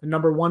looks. The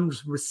number one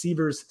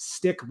receiver's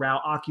stick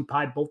route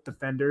occupied both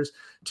defenders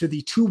to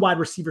the two wide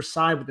receiver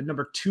side with the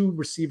number two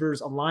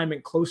receiver's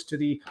alignment close to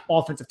the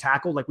offensive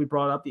tackle, like we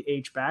brought up the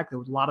H-back. There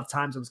was a lot of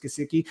times it was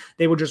Gesicki.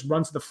 They would just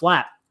run to the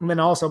flat. And then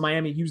also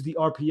Miami used the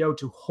RPO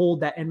to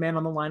hold that end man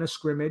on the line of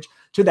scrimmage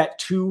to that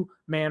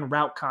two-man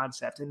route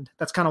concept. And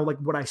that's kind of like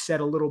what I said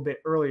a little bit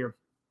earlier.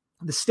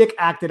 The stick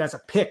acted as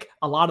a pick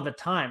a lot of the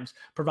times,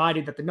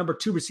 provided that the number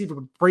two receiver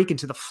would break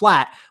into the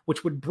flat,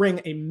 which would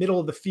bring a middle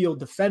of the field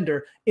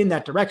defender in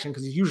that direction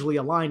because he's usually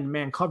aligned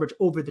man coverage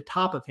over the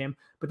top of him.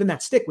 But then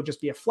that stick would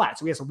just be a flat.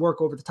 So he has to work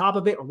over the top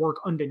of it or work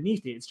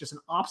underneath it. It's just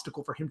an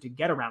obstacle for him to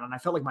get around. And I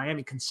felt like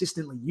Miami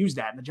consistently used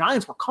that. And the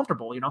Giants were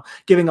comfortable,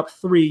 giving up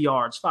 3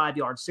 yards, 5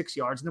 yards, 6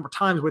 yards. And there were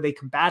times where they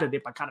combated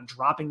it by kind of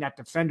dropping that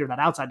defender, that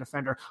outside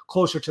defender,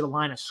 closer to the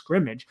line of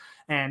scrimmage.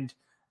 And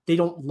they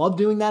don't love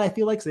doing that, I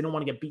feel like, because they don't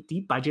want to get beat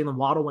deep by Jalen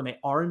Waddle when they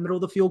are in middle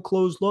of the field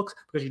closed looks,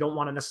 because you don't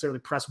want to necessarily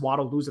press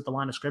Waddle, lose at the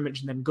line of scrimmage,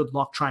 and then good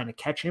luck trying to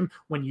catch him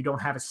when you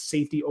don't have a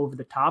safety over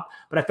the top.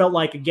 But I felt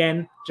like,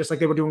 again, just like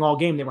they were doing all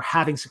game, they were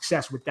having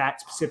success with that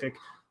specific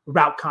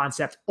route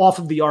concept off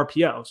of the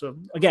RPO. So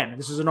again,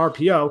 this is an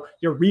RPO.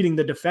 You're reading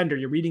the defender.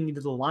 You're reading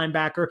either the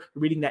linebacker.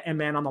 You're reading the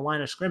M-man on the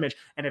line of scrimmage.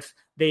 And if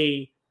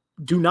they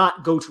do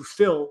not go to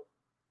fill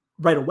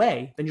right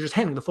away, then you're just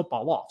handing the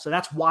football off. So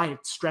that's why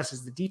it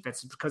stresses the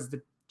defense, because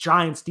the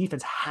Giants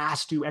defense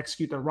has to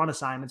execute their run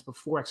assignments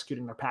before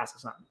executing their pass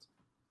assignments.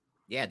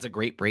 Yeah, it's a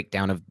great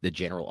breakdown of the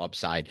general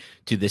upside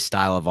to this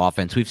style of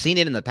offense. We've seen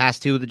it in the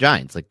past too with the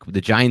Giants. Like, the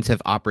Giants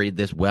have operated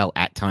this well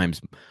at times.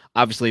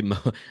 Obviously,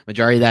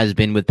 majority of that has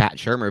been with Pat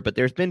Shurmur, but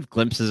there's been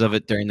glimpses of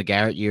it during the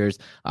Garrett years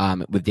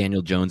with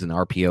Daniel Jones in the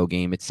RPO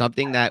game. It's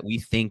something that we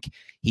think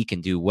he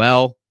can do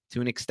well to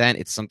an extent.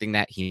 It's something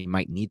that he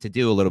might need to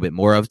do a little bit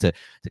more of to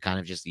kind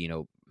of just,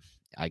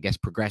 I guess,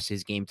 progress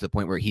his game to the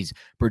point where he's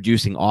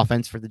producing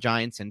offense for the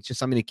Giants. And it's just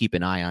something to keep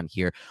an eye on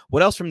here.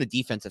 What else from the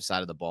defensive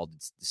side of the ball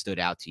stood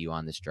out to you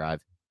on this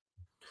drive?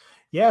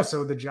 Yeah,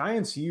 so the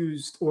Giants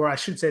used, or I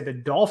should say the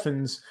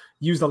Dolphins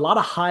used a lot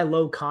of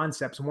high-low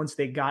concepts once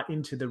they got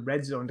into the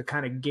red zone to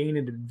kind of gain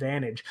an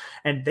advantage.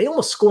 And they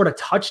almost scored a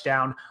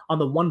touchdown on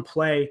the one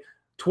play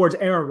towards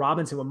Aaron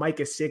Robinson with Mike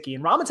Gesicki.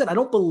 And Robinson, I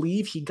don't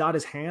believe he got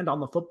his hand on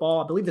the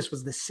football. I believe this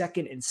was the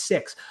 2nd and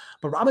 6.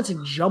 But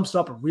Robinson jumps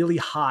up really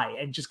high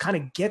and just kind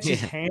of gets his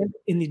hand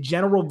in the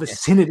general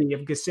vicinity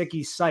of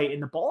Gesicki's sight.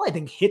 And the ball, I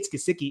think, hits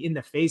Gesicki in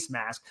the face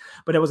mask.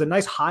 But it was a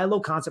nice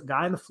high-low concept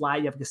guy in the flat.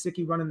 You have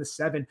Gesicki running the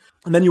 7.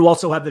 And then you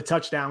also have the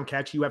touchdown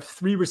catch. You have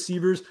 3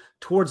 receivers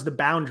towards the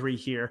boundary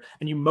here.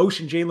 And you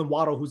motion Jalen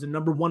Waddle, who's the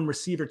number 1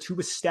 receiver, to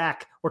a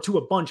stack, or to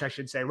a bunch, I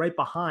should say, right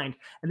behind.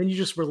 And then you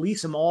just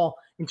release them all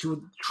into a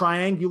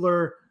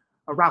triangular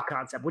route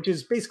concept, which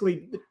is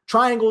basically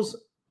triangles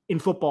in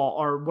football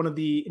are one of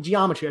the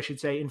geometry, I should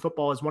say, in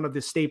football is one of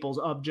the staples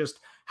of just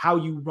how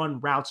you run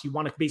routes. You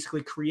want to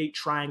basically create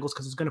triangles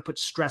because it's going to put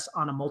stress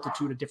on a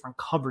multitude of different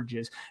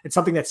coverages. It's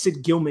something that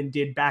Sid Gilman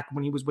did back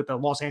when he was with the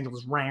Los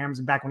Angeles Rams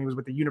and back when he was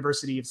with the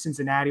University of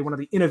Cincinnati, one of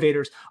the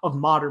innovators of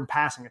modern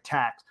passing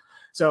attacks.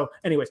 So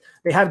anyways,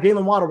 they have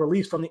Jalen Waddle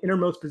released from the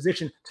innermost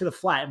position to the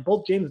flat, and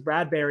both James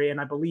Bradbury and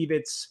I believe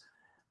it's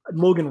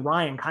Logan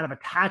Ryan kind of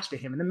attached to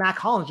him. And then Mac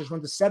Hollins just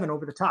runs a 7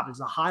 over the top. It's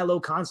a high-low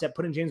concept,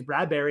 putting James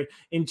Bradbury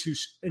into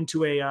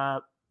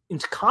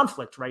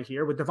conflict right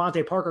here with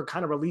Devontae Parker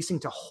kind of releasing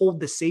to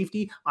hold the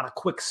safety on a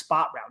quick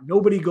spot route.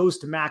 Nobody goes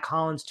to Mac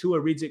Hollins. Tua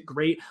reads it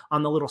great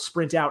on the little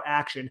sprint out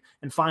action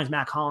and finds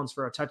Mac Hollins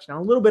for a touchdown.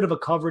 A little bit of a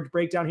coverage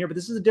breakdown here, but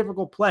this is a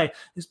difficult play,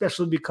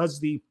 especially because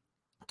the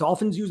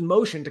Dolphins use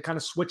motion to kind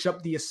of switch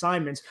up the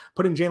assignments,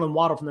 putting Jalen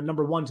Waddle from the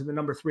number 1 to the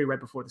number 3 right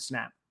before the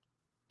snap.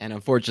 And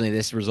unfortunately,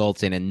 this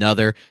results in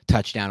another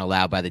touchdown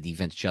allowed by the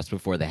defense just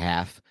before the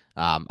half.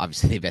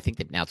 Obviously, I think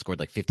they've now scored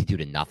like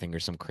 52-0 or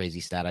some crazy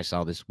stat I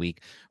saw this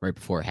week right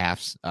before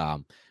halves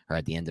or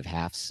at the end of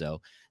halves. So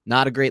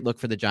not a great look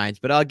for the Giants,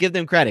 but I'll give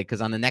them credit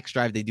because on the next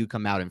drive, they do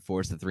come out and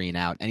force the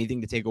 3-and-out.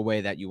 Anything to take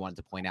away that you wanted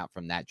to point out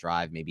from that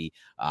drive? Maybe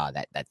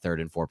that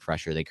 3rd and 4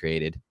 pressure they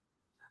created?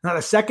 Now,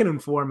 the 2nd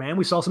and 4, man,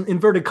 we saw some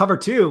inverted cover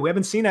 2. We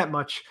haven't seen that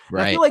much.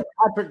 Right. I feel like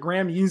Patrick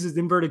Graham uses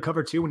inverted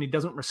cover 2 when he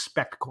doesn't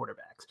respect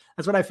quarterbacks.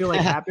 That's what I feel like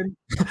happened.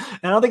 And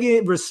I don't think he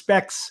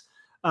respects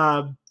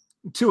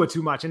Tua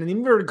too much. And an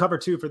inverted cover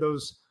 2, for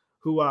those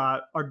who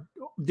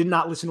did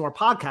not listen to our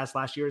podcast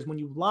last year, is when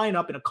you line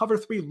up in a cover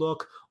 3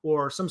 look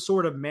or some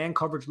sort of man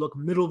coverage look,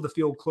 middle of the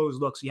field closed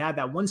look. So you have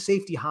that one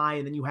safety high,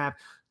 and then you have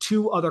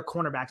 2 other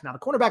cornerbacks. Now, the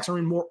cornerbacks are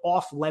in more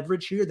off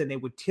leverage here than they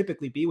would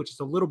typically be, which is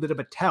a little bit of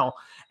a tell.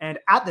 And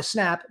at the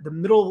snap, the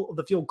middle of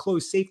the field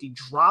closed safety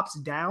drops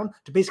down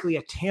to basically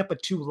a Tampa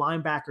 2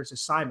 linebackers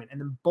assignment.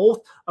 And then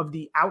both of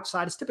the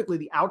outside, it's typically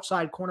the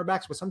outside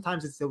cornerbacks, but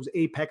sometimes it's those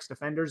apex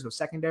defenders, those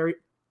secondary,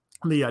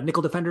 the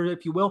nickel defender,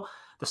 if you will,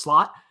 the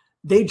slot.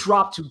 They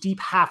drop to deep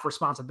half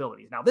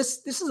responsibilities. Now,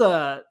 this is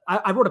I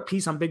wrote a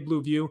piece on Big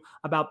Blue View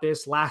about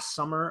this last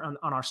summer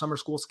on our summer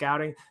school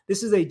scouting.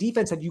 This is a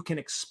defense that you can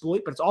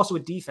exploit, but it's also a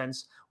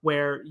defense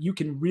where you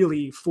can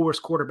really force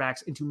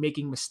quarterbacks into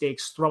making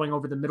mistakes, throwing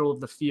over the middle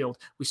of the field.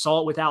 We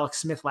saw it with Alex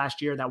Smith last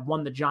year that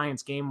won the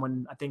Giants game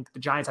when I think the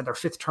Giants had their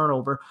 5th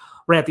turnover.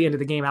 Right at the end of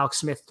the game, Alex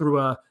Smith threw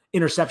a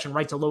interception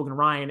right to Logan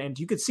Ryan. And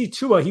you could see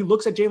Tua, he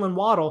looks at Jalen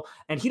Waddle,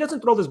 and he doesn't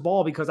throw this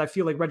ball because I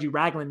feel like Reggie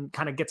Ragland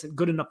kind of gets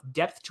good enough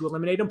depth to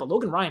eliminate him. But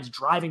Logan Ryan's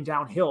driving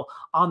downhill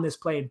on this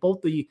play, and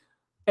both the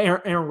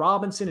Aaron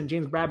Robinson and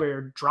James Bradbury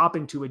are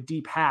dropping to a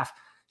deep half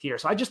here.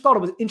 So I just thought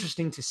it was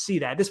interesting to see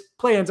that. This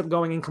play ends up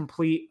going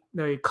incomplete.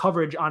 The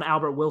coverage on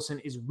Albert Wilson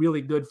is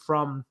really good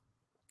from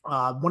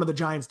one of the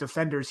Giants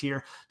defenders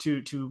here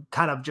to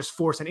kind of just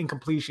force an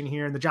incompletion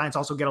here. And the Giants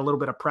also get a little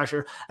bit of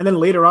pressure. And then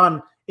later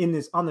on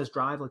on this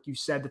drive, like you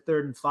said, the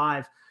 3rd and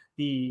 5,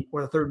 the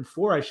 3rd and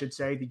 4, I should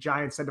say, the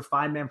Giants sent a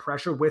 5-man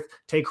pressure with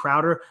Tay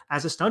Crowder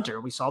as a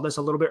stunter. We saw this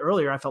a little bit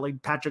earlier. I felt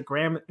like Patrick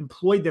Graham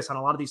employed this on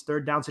a lot of these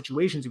 3rd down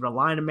situations. You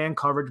rely on man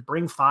coverage,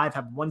 bring 5,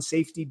 have 1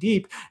 safety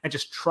deep, and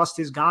just trust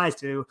his guys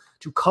to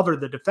cover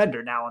the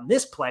defender. Now on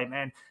this play,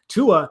 man,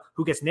 Tua,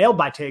 who gets nailed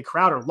by Tay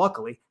Crowder,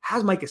 luckily,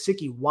 has Mike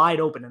Gesicki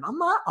wide open. And I'm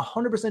not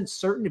 100%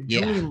 certain if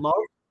Julian Love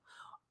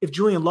if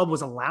Julian Love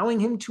was allowing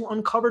him to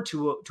uncover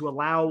to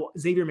allow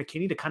Xavier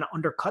McKinney to kind of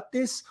undercut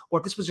this, or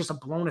if this was just a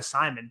blown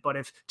assignment. But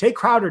if Tay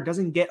Crowder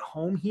doesn't get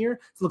home here,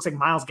 it looks like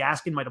Myles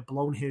Gaskin might have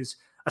blown his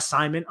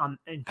assignment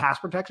in pass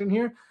protection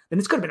here, then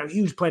this could have been a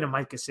huge play to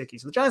Mike Gesicki.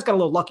 So the Giants got a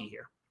little lucky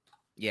here.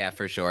 Yeah,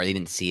 for sure. They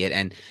didn't see it.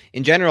 And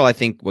in general, I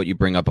think what you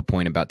bring up a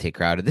point about Tay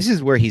Crowder, this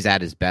is where he's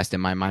at his best in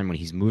my mind when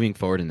he's moving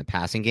forward in the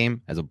passing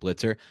game as a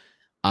blitzer.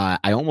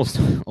 I almost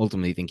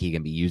ultimately think he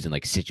can be used in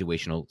like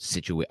situational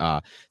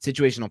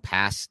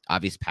pass,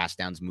 obvious pass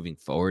downs moving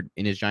forward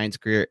in his Giants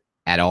career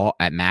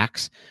at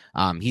max.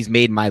 He's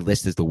made my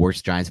list as the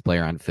worst Giants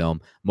player on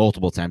film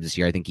multiple times this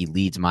year. I think he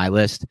leads my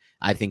list.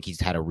 I think he's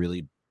had a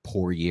really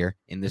poor year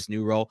in this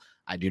new role.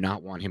 I do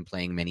not want him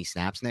playing many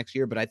snaps next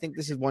year, but I think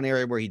this is one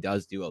area where he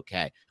does do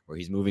okay, where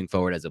he's moving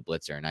forward as a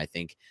blitzer. And I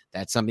think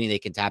that's something they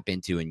can tap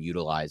into and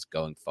utilize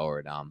going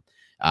forward.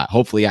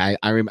 Hopefully, I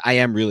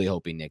am really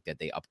hoping, Nick, that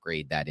they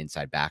upgrade that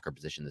inside backer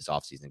position this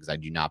offseason, because I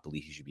do not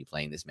believe he should be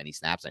playing this many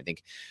snaps. I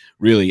think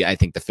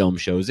the film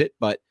shows it,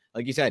 but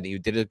like you said, they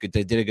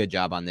did a good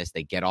job on this.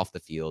 They get off the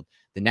field.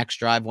 The next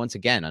drive, once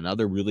again,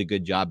 another really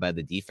good job by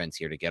the defense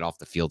here to get off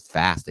the field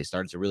fast. They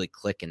started to really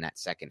click in that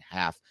second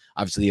half.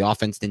 Obviously, the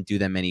offense didn't do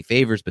them any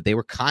favors, but they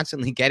were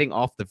constantly getting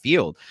off the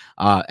field.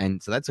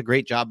 And so that's a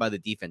great job by the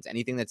defense.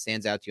 Anything that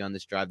stands out to you on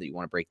this drive that you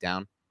want to break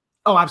down?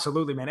 Oh,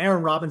 absolutely, man.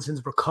 Aaron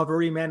Robinson's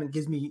recovery, man, it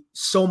gives me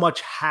so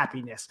much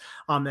happiness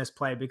on this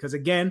play because,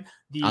 again,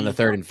 on the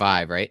 3rd and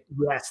 5, right?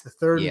 Yes, the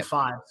 3rd and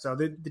 5. So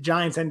the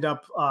Giants end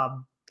up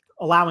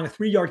allowing a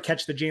 3-yard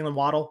catch to Jalen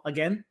Waddle.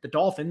 Again, the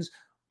Dolphins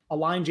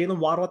align Jalen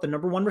Waddle at the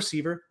number 1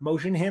 receiver,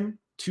 motion him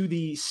to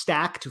the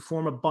stack to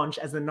form a bunch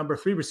as the number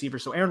 3 receiver.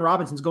 So Aaron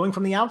Robinson's going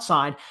from the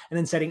outside and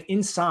then setting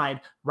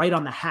inside right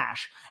on the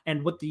hash.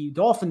 And what the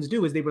Dolphins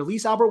do is they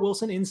release Albert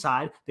Wilson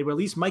inside. They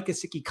release Mike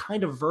Gesicki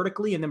kind of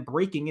vertically and then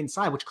breaking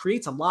inside, which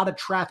creates a lot of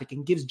traffic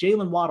and gives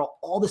Jalen Waddle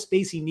all the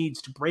space he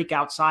needs to break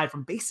outside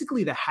from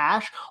basically the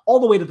hash all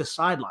the way to the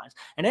sidelines.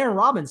 And Aaron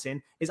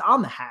Robinson is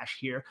on the hash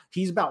here.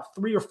 He's about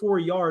 3 or 4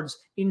 yards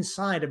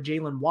inside of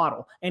Jalen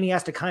Waddle. And he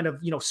has to kind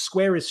of,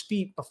 square his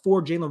feet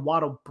before Jalen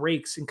Waddle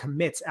breaks and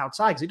commits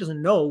outside because he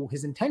doesn't know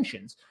his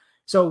intentions.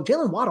 So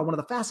Jalen Waddle, one of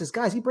the fastest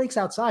guys, he breaks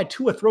outside.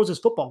 Tua throws his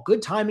football.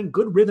 Good timing,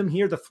 good rhythm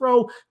here. The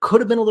throw could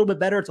have been a little bit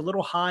better. It's a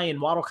little high, and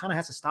Waddle kind of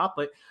has to stop.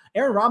 But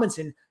Aaron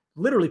Robinson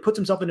literally puts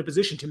himself in a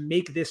position to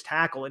make this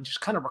tackle and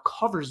just kind of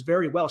recovers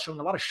very well, showing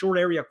a lot of short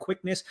area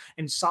quickness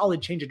and solid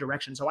change of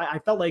direction. So I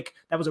felt like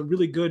that was a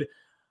really good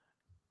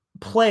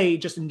play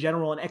just in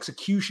general and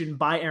execution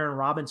by Aaron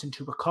Robinson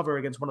to recover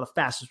against one of the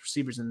fastest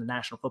receivers in the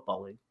National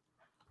Football League.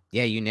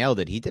 Yeah, you nailed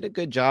it. He did a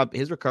good job.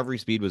 His recovery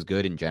speed was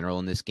good in general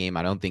in this game.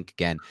 I don't think,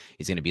 again,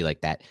 he's going to be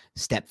like that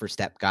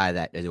step-for-step guy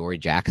that Adoree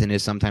Jackson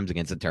is sometimes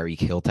against the Tyreek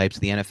Hill types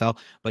of the NFL.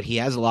 But he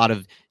has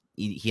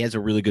he has a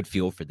really good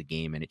feel for the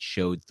game, and it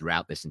showed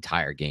throughout this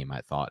entire game,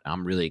 I thought.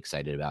 I'm really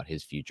excited about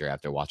his future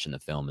after watching the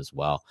film as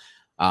well.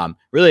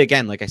 Really,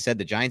 again, like I said,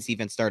 the Giants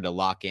defense started to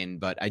lock in,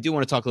 but I do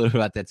want to talk a little bit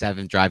about that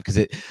 7th drive because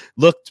it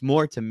looked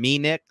more to me,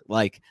 Nick,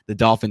 like the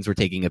Dolphins were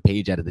taking a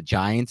page out of the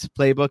Giants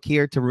playbook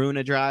here to ruin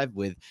a drive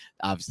with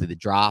obviously the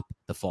drop,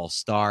 the false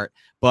start,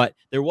 but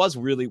there was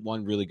really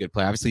one really good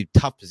play. Obviously,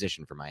 tough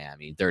position for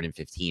Miami, 3rd and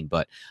 15,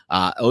 but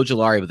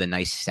Ojulari with a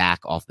nice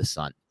sack off the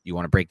stunt. You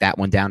want to break that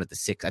one down at the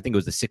 6? I think it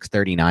was the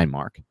 6:39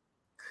 mark.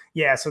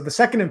 Yeah, so the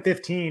 2nd and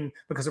 15,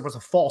 because it was a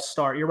false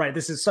start. You're right.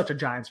 This is such a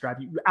Giants drive.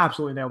 You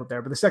absolutely nailed it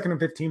there. But the 2nd and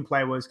 15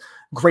 play was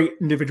great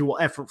individual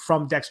effort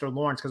from Dexter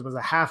Lawrence because it was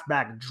a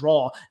halfback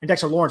draw. And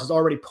Dexter Lawrence is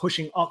already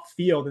pushing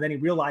upfield, and then he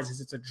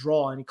realizes it's a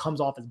draw, and he comes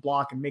off his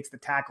block and makes the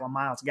tackle on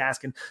Myles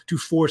Gaskin to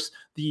force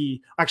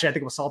I think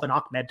it was Salvin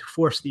Ahmed to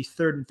force the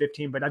 3rd and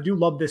 15. But I do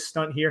love this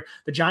stunt here.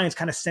 The Giants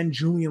kind of send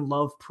Julian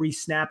Love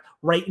pre-snap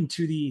right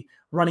into the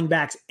running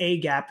back's A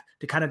gap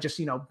to kind of just,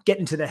 get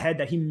into the head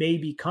that he may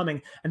be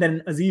coming. And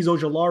then Azeez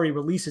Ojulari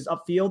releases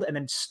upfield and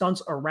then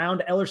stunts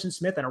around Ellerson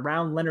Smith and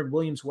around Leonard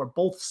Williams, who are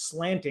both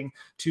slanting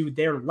to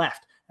their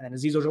left. And then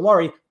Azeez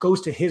Ojulari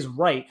goes to his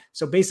right.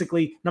 So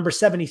basically number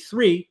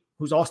 73,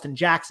 who's Austin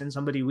Jackson,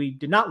 somebody we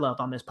did not love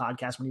on this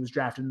podcast when he was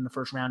drafted in the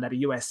 1st round out of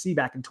USC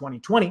back in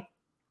 2020.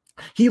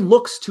 He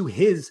looks to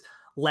his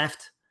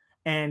left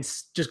and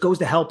just goes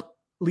to help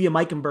Liam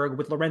Eichenberg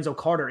with Lorenzo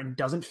Carter and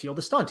doesn't feel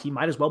the stunt. He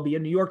might as well be a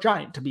New York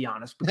Giant, to be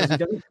honest, because he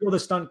doesn't feel the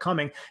stunt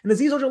coming. And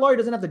Azeez Ojulari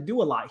doesn't have to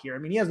do a lot here. I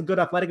mean, he has a good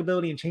athletic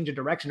ability and change of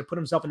direction to put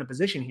himself in a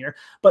position here.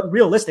 But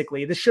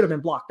realistically, this should have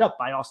been blocked up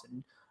by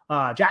Austin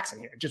Jackson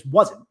here. It just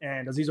wasn't.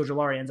 And Azeez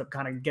Ojulari ends up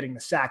kind of getting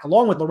the sack,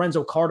 along with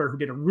Lorenzo Carter, who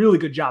did a really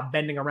good job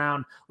bending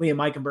around Liam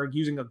Eichenberg,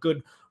 using a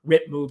good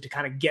rip move to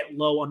kind of get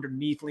low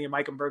underneath Liam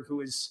Eichenberg,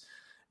 who is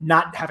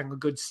not having a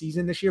good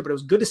season this year, but it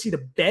was good to see the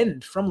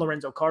bend from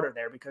Lorenzo Carter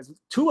there because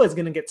Tua is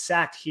going to get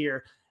sacked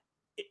here.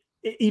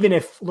 Even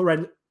if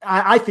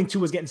I think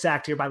Tua is getting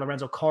sacked here by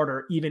Lorenzo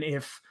Carter, even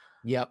if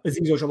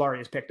Azeez Ojulari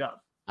is picked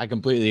up. I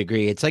completely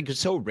agree. It's like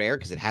so rare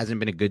because it hasn't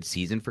been a good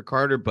season for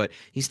Carter, but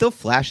he still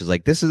flashes.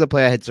 Like this is a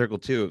play I had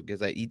circled too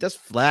because he does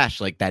flash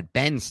like that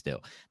bend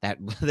still. That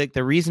like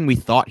the reason we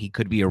thought he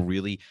could be a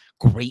really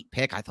great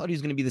pick. I thought he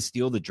was going to be the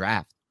steal of the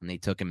draft when they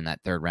took him in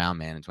that third round,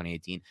 man, in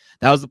 2018.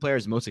 That was the player I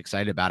was most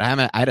excited about.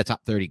 I had a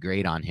top 30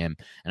 grade on him,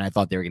 and I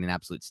thought they were getting an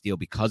absolute steal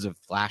because of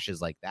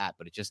flashes like that.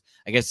 But it just,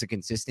 I guess the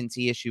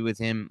consistency issue with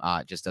him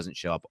just doesn't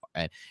show up.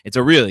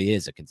 Really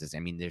is a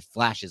consistent. I mean, their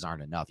flashes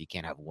aren't enough. You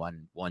can't have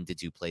one to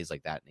two plays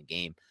like that in a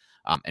game.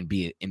 And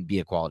be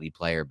a quality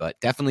player, but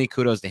definitely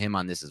kudos to him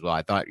on this as well.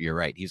 I thought you're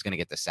right. He was going to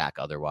get the sack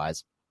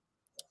otherwise.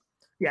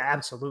 Yeah,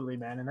 absolutely,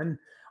 man. And then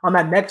on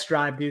that next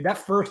drive, dude, that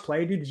first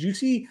play, dude, did you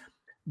see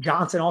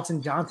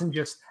Austin Johnson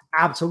just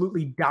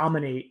absolutely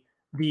dominate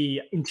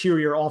the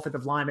interior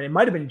offensive lineman? It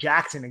might have been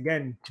Jackson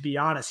again, to be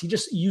honest. He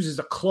just uses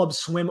a club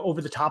swim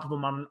over the top of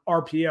him on an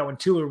RPO, and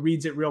Tua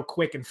reads it real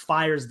quick and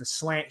fires the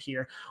slant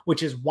here,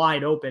 which is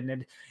wide open.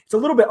 And it's a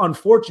little bit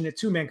unfortunate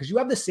too, man, because you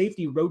have the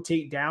safety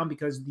rotate down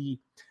because the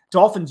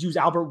Dolphins use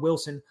Albert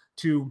Wilson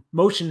to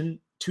motion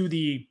to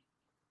the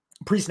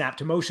pre-snap,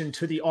 to motion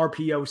to the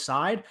RPO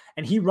side,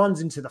 and he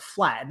runs into the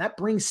flat, and that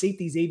brings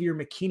safety Xavier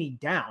McKinney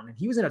down. And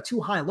he was in a too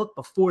high look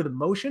before the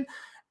motion,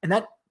 and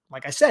that,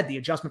 like I said, the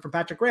adjustment from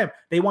Patrick Graham,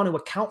 they want to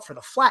account for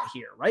the flat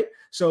here, right?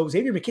 So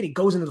Xavier McKinney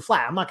goes into the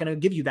flat. I'm not going to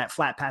give you that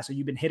flat pass that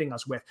you've been hitting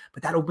us with,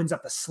 but that opens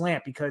up the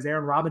slant because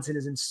Aaron Robinson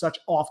is in such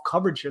off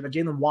coverage here that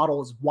Jalen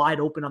Waddle is wide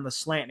open on the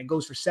slant, and it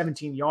goes for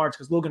 17 yards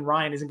because Logan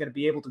Ryan isn't going to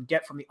be able to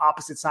get from the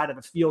opposite side of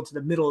the field to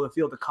the middle of the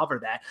field to cover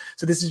that.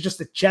 So this is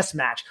just a chess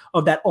match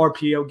of that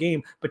RPO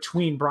game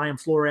between Brian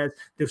Flores,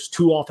 those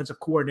two offensive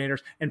coordinators,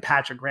 and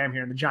Patrick Graham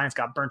here, and the Giants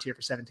got burnt here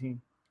for 17.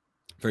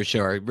 For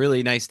sure.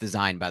 Really nice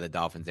design by the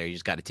Dolphins there. You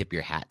just got to tip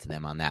your hat to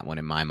them on that one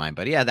in my mind.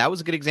 But yeah, that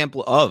was a good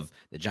example of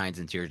the Giants'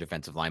 interior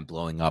defensive line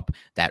blowing up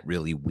that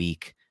really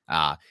weak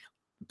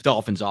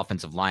Dolphins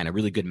offensive line. A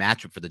really good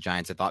matchup for the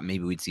Giants. I thought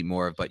maybe we'd see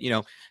more of, but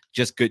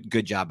just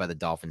good job by the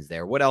Dolphins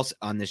there. What else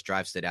on this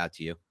drive stood out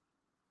to you?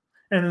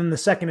 And then the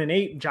 2nd and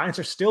 8, Giants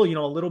are still, a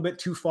little bit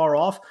too far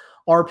off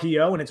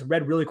RPO, and it's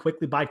read really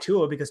quickly by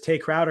Tua because Tay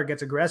Crowder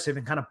gets aggressive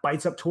and kind of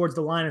bites up towards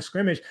the line of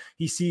scrimmage.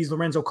 He sees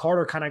Lorenzo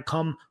Carter kind of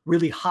come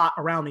really hot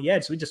around the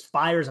edge, so he just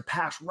fires a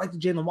pass right to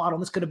Jalen Waddle,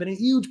 and this could have been a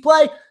huge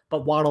play,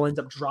 but Waddle ends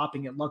up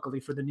dropping it, luckily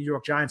for the New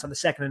York Giants, on the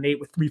 2nd and 8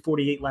 with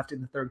 3:48 left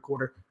in the third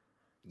quarter.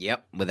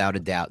 Yep, without a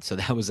doubt. So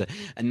that was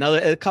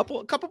a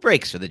couple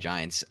breaks for the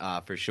Giants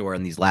for sure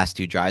in these last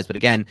two drives. But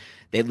again,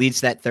 it leads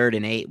to that 3rd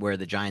and 8 where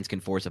the Giants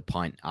can force a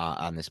punt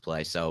on this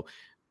play. So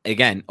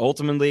again,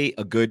 ultimately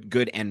a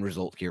good end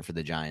result here for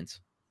the Giants.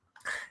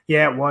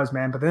 Yeah, it was,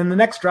 man. But then the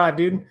next drive,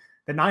 dude,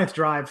 the 9th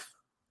drive,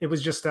 it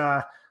was just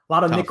a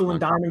lot of nickel and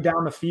diming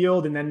down the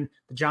field. And then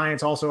the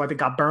Giants also, I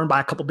think, got burned by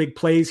a couple big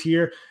plays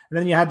here. And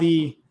then you had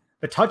the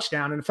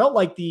touchdown, and it felt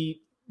like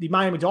the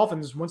Miami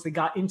Dolphins, once they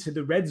got into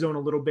the red zone a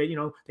little bit,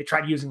 they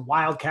tried using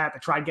Wildcat. They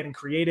tried getting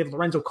creative.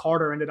 Lorenzo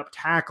Carter ended up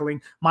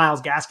tackling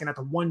Myles Gaskin at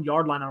the 1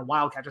 yard line on a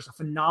Wildcat. Just a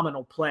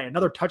phenomenal play.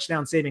 Another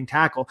touchdown saving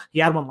tackle. He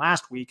had one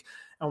last week.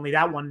 Only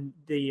that one,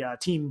 the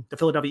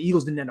Philadelphia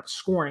Eagles, didn't end up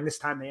scoring. This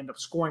time they ended up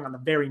scoring on the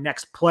very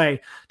next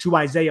play to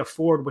Isaiah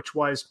Ford, which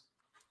was,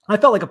 I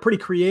felt like, a pretty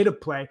creative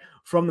play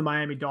from the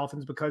Miami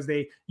Dolphins because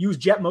they used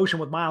jet motion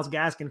with Myles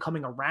Gaskin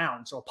coming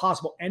around. So a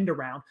possible end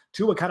around.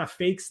 Tua kind of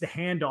fakes the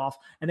handoff,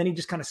 and then he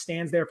just kind of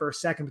stands there for a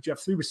second. But you have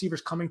 3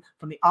 receivers coming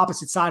from the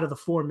opposite side of the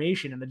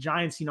formation. And the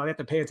Giants, they have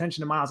to pay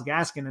attention to Myles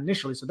Gaskin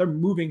initially. So they're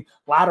moving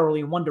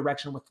laterally in one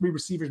direction with 3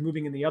 receivers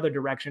moving in the other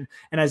direction.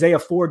 And Isaiah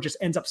Ford just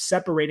ends up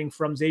separating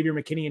from Xavier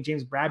McKinney and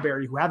James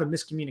Bradbury, who have a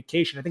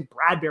miscommunication. I think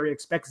Bradbury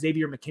expects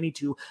Xavier McKinney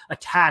to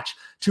attach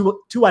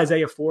to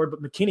Isaiah Ford,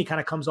 but McKinney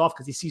kind of comes off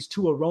because he sees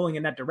Tua rolling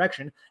in that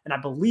direction. And I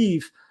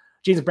believe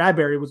James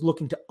Bradbury was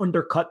looking to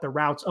undercut the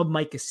routes of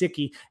Mike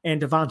Gesicki and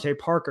Devontae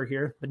Parker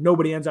here, but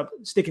nobody ends up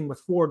sticking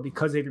with Ford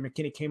because Xavier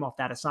McKinney came off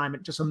that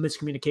assignment. Just a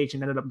miscommunication,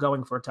 ended up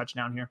going for a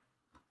touchdown here.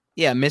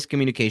 Yeah,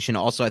 miscommunication.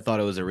 Also, I thought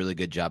it was a really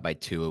good job by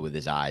Tua with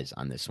his eyes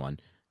on this one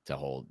to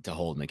hold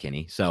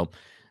McKinney. So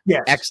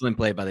yes. Excellent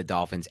play by the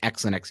Dolphins.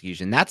 Excellent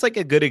execution. That's like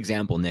a good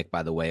example, Nick,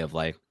 by the way, of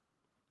like,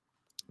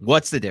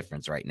 what's the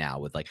difference right now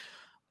with like,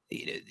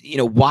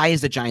 why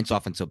is the Giants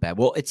offense so bad?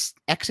 Well, it's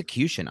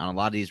execution on a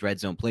lot of these red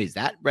zone plays.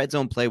 That red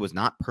zone play was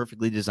not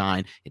perfectly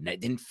designed.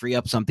 It didn't free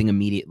up something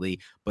immediately,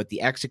 but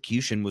the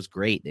execution was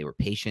great. They were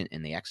patient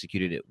and they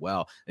executed it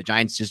well. The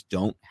Giants just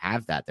don't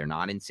have that. They're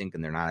not in sync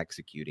and they're not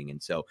executing.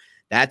 And so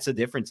that's a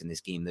difference in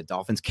this game. The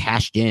Dolphins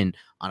cashed in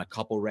on a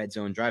couple red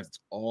zone drives. It's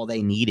all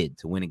they needed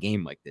to win a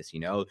game like this.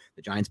 The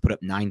Giants put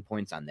up 9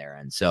 points on their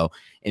end. So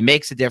it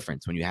makes a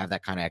difference when you have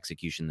that kind of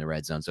execution in the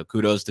red zone. So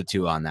kudos to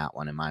Tua on that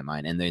one in my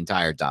mind and the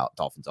entire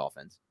Dolphins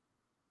offense.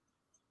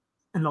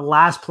 And the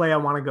last play I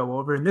want to go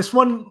over, and this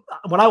one,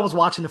 when I was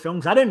watching the film,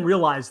 because I didn't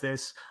realize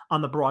this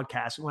on the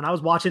broadcast. When I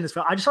was watching this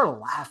film, I just started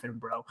laughing,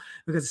 bro,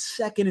 because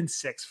 2nd and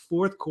 6,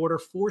 fourth quarter,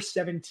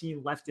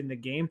 4:17 left in the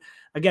game.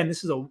 Again,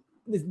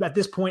 at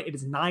this point, it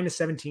is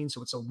 9-17,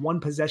 so it's a 1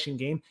 possession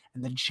game,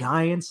 and the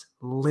Giants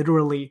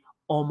literally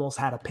almost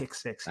had a pick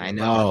six. I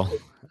know.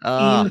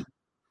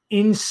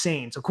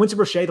 Insane. So Quincy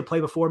Roche, the play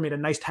before, made a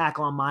nice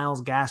tackle on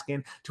Myles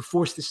Gaskin to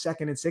force the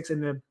 2nd and 6,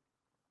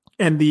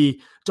 and the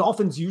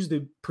Dolphins use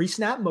the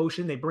pre-snap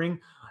motion. They bring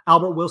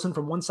Albert Wilson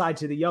from one side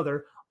to the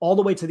other all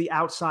the way to the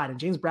outside, and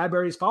James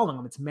Bradberry is following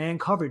him. It's man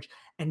coverage,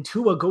 and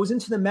Tua goes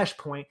into the mesh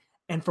point,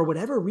 and for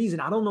whatever reason,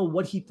 I don't know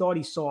what he thought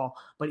he saw,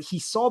 but he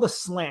saw the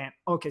slant.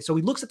 Okay, so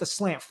he looks at the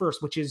slant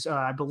first, which is,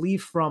 I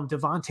believe, from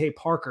Devontae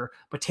Parker,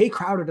 but Tay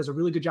Crowder does a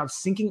really good job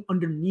sinking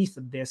underneath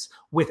of this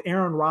with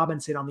Aaron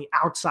Robinson on the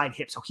outside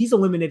hip, so he's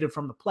eliminated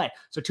from the play.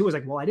 So Tua's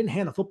like, well, I didn't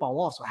hand the football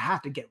off, so I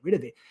have to get rid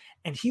of it.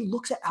 And he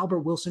looks at Albert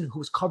Wilson, who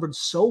was covered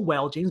so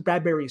well. James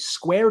Bradberry is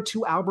square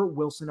to Albert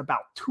Wilson,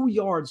 about 2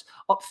 yards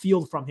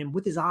upfield from him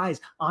with his eyes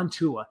on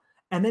Tua.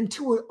 And then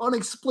Tua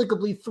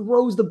inexplicably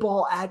throws the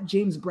ball at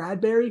James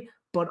Bradberry,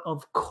 but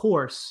of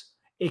course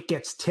it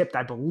gets tipped.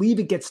 I believe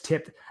it gets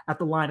tipped at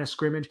the line of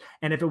scrimmage.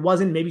 And if it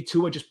wasn't, maybe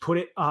Tua just put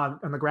it on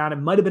the ground. It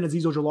might have been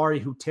Azeez Ojulari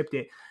who tipped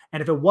it.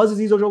 And if it was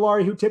Azeez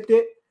Ojulari who tipped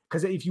it,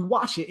 because if you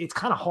watch it, it's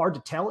kind of hard to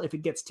tell if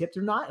it gets tipped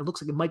or not. It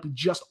looks like it might be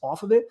just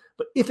off of it.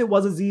 But if it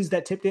was Azeez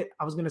that tipped it,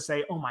 I was going to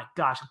say, oh my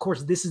gosh, of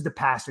course, this is the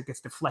pass that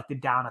gets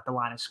deflected down at the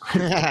line of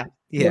scrimmage.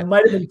 Yeah. It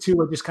might have been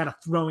Tua just kind of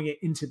throwing it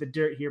into the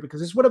dirt here, because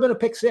this would have been a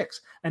pick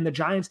six. And the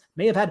Giants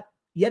may have had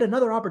yet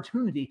another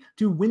opportunity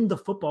to win the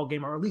football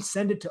game, or at least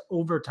send it to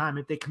overtime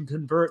if they can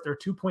convert their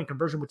 2-point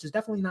conversion, which is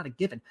definitely not a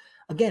given.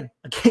 Again,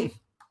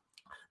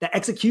 the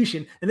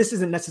execution, and this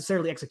isn't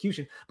necessarily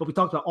execution, but we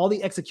talked about all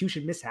the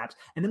execution mishaps,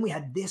 and then we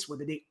had this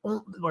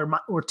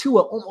where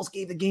Tua almost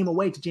gave the game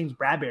away to James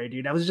Bradberry,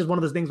 dude. That was just one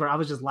of those things where I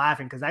was just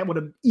laughing, because that would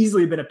have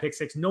easily been a pick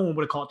six. No one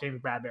would have called James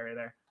Bradberry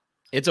there.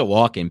 It's a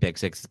walk-in pick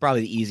six. It's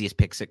probably the easiest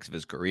pick six of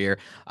his career.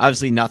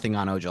 Obviously, nothing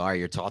on Ojulari.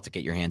 You're taught to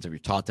get your hands up. You're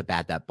taught to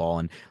bat that ball,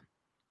 and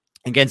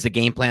against a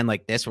game plan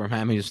like this, where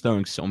Miami is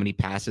throwing so many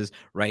passes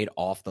right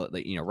off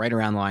right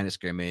around the line of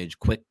scrimmage,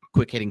 quick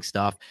hitting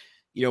stuff.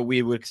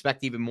 We would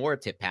expect even more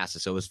tip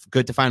passes. So it was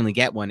good to finally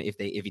get one if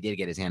he did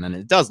get his hand on it.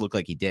 It does look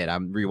like he did.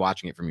 I'm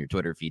rewatching it from your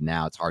Twitter feed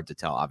now. It's hard to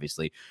tell,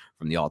 obviously,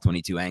 from the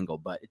All-22 angle,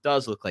 but it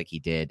does look like he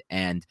did.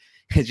 And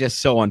it's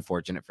just so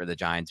unfortunate for the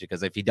Giants,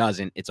 because if he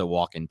doesn't, it's a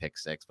walk-in pick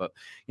six. But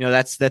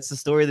that's the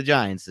story of the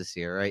Giants this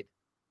year, right?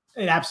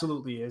 It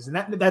absolutely is. And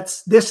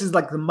this is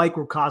like the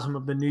microcosm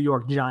of the New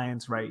York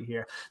Giants right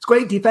here. It's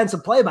great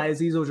defensive play by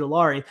Azeez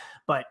Ojulari,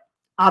 but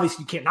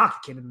obviously you can't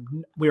knock the kid.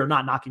 And we are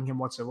not knocking him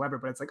whatsoever,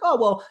 but it's like, oh,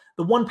 well,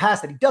 the one pass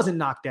that he doesn't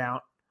knock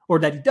down, or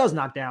that he does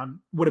knock down,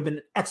 would have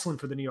been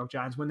excellent for the New York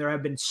Giants, when there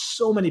have been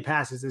so many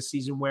passes this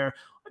season where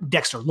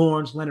Dexter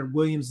Lawrence, Leonard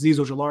Williams, Azeez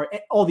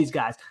Ojulari, all these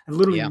guys have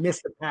literally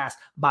missed the pass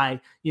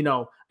by,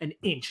 an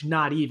inch,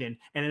 not even,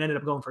 and it ended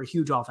up going for a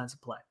huge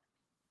offensive play.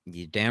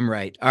 You're damn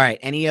right. All right.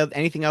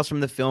 Anything else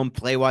from the film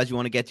play-wise you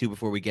want to get to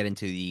before we get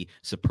into the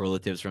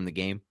superlatives from the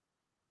game?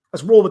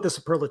 Let's roll with the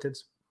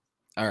superlatives.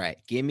 All right.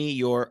 Give me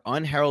your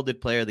unheralded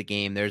player of the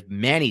game. There's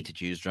many to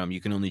choose from. You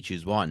can only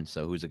choose one.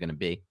 So who's it going to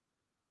be?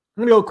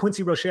 I'm going to go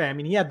Quincy Roche. I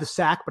mean, he had the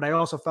sack, but I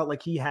also felt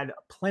like he had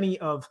plenty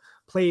of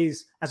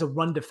plays as a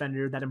run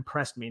defender that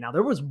impressed me. Now,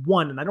 there was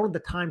one, and I don't have the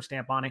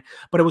timestamp on it,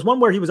 but it was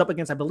one where he was up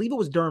against, I believe it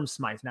was Durham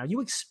Smythe. Now,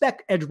 you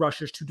expect edge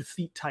rushers to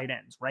defeat tight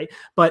ends, right?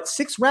 But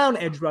 6th-round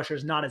edge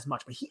rushers, not as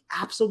much. But he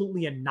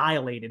absolutely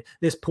annihilated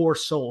this poor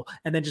soul,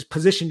 and then just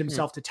positioned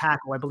himself to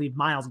tackle, I believe,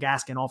 Myles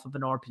Gaskin off of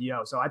an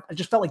RPO. So I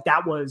just felt like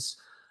that was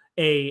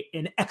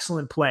an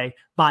excellent play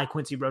by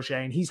Quincy Roche,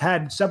 and he's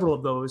had several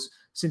of those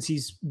since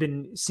he's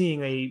been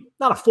seeing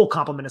not a full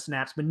complement of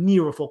snaps, but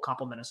near a full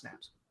complement of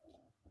snaps.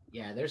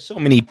 Yeah, there's so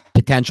many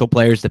potential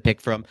players to pick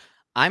from.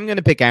 I'm going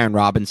to pick Aaron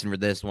Robinson for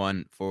this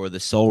one for the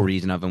sole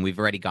reason of him. We've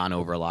already gone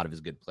over a lot of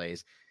his good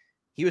plays.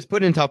 He was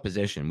put in a tough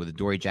position with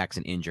Adoree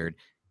Jackson injured,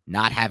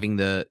 not having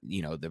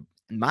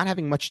not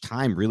having much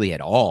time really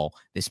at all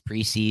this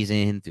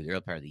preseason through the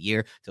early part of the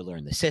year to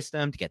learn the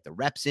system, to get the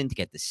reps in, to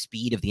get the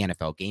speed of the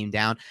NFL game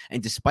down.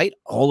 And despite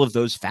all of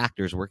those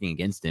factors working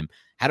against him,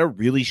 had a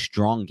really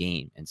strong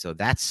game. And so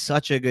that's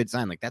such a good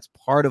sign. Like, that's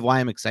part of why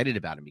I'm excited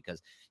about him, because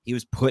he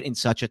was put in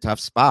such a tough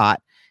spot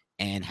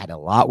and had a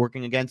lot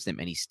working against him,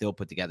 and he still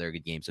put together a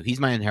good game. So he's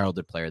my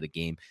unheralded player of the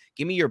game.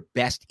 Give me your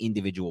best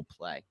individual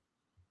play.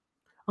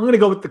 I'm going to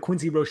go with the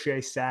Quincy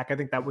Roche sack. I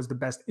think that was the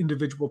best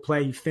individual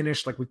play. He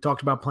finished, like we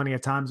talked about plenty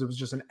of times. It was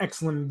just an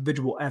excellent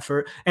individual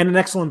effort and an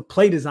excellent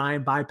play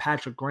design by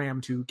Patrick Graham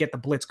to get the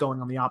blitz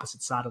going on the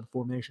opposite side of the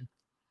formation.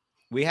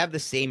 We have the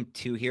same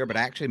two here, but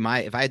actually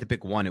if I had to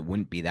pick one, it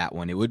wouldn't be that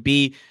one. It would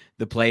be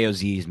the play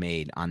Azeez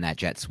made on that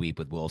jet sweep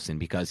with Wilson,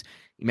 because,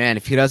 man,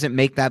 if he doesn't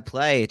make that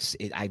play,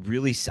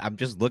 I'm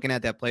just looking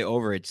at that play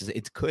over.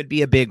 It could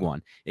be a big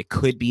one. It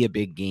could be a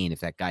big gain if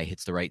that guy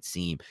hits the right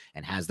seam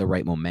and has the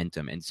right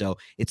momentum. And so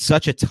it's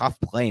such a tough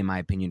play, in my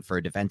opinion, for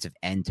a defensive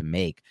end to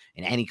make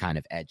in any kind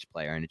of edge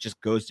player. And it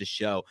just goes to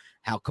show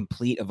how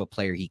complete of a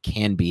player he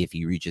can be if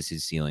he reaches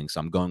his ceiling. So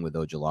I'm going with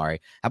Ojulari.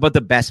 How about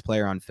the best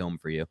player on film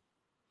for you?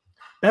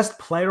 Best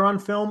player on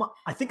film,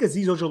 I think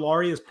Azeez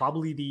Ojulari is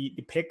probably the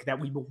pick that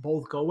we will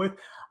both go with.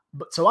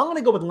 So I'm going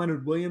to go with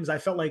Leonard Williams. I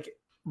felt like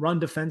run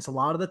defense a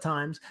lot of the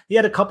times. He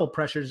had a couple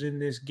pressures in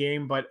this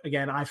game, but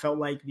again, I felt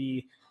like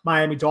the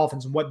Miami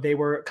Dolphins, what they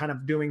were kind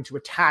of doing to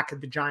attack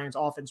the Giants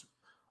offense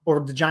or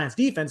the Giants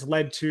defense,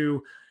 led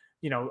to,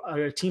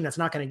 a team that's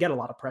not going to get a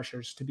lot of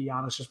pressures, to be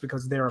honest, just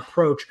because of their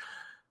approach.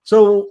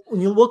 So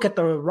when you look at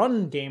the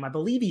run game, I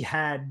believe he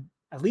had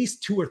at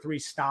least 2 or 3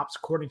 stops,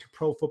 according to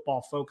Pro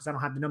Football Focus. I don't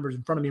have the numbers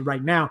in front of me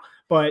right now,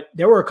 but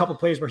there were a couple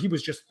plays where he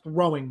was just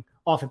throwing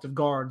offensive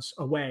guards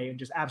away and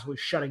just absolutely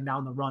shutting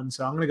down the run.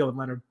 So I'm going to go with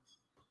Leonard.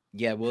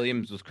 Yeah,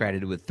 Williams was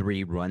credited with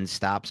 3 run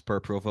stops per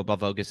Pro Football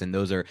Focus, and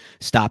those are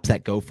stops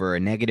that go for a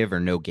negative or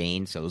no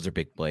gain, so those are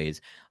big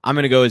plays. I'm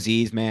going to go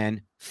Azeez,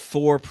 man.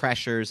 4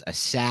 pressures, a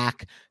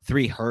sack,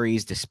 3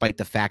 hurries, despite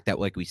the fact that,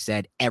 like we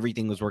said,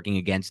 everything was working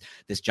against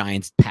this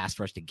Giants pass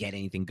rush to get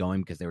anything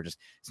going because they were just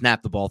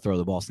snap the ball, throw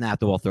the ball, snap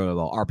the ball, throw the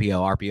ball,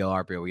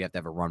 RPO. We have to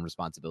have a run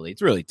responsibility.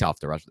 It's really tough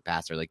to rush the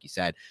passer, like you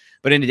said.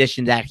 But in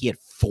addition to that, he had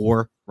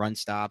 4 run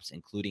stops,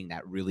 including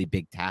that really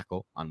big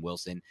tackle on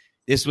Wilson.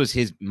 This was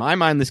my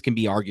mind, this can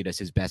be argued as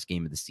his best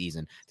game of the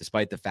season,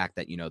 despite the fact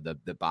that,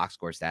 the box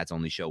score stats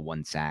only show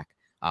 1 sack.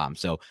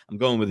 So I'm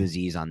going with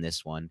Azeez on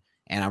this one,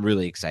 and I'm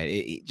really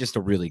excited. Just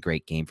a really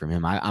great game from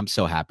him. I'm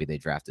so happy they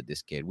drafted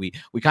this kid. We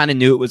kind of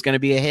knew it was going to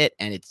be a hit,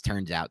 and it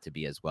turns out to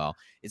be as well.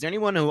 Is there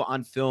anyone who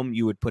on film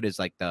you would put as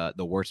like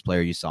the worst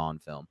player you saw on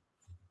film?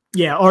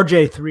 Yeah,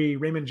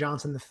 RJ3, Raymond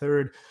Johnson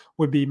III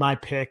would be my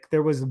pick.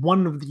 There was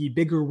one of the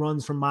bigger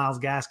runs from Myles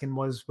Gaskin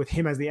was with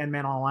him as the end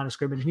man on the line of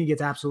scrimmage, and he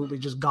gets absolutely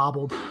just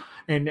gobbled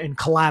and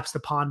collapsed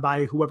upon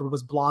by whoever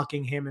was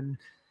blocking him. And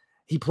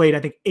he played, I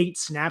think, 8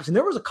 snaps. And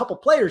there was a couple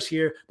players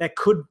here that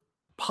could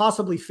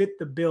possibly fit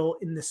the bill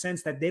in the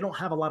sense that they don't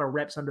have a lot of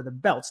reps under the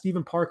belt.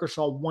 Steven Parker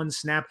saw 1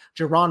 snap.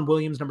 Jerron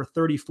Williams, number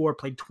 34,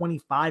 played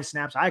 25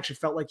 snaps. I actually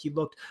felt like he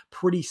looked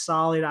pretty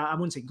solid. I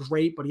wouldn't say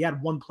great, but he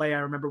had one play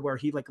I remember where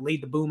he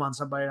laid the boom on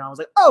somebody, and I was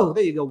like, oh,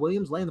 there you go,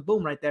 Williams, laying the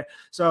boom right there.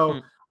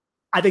 So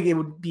I think it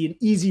would be an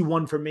easy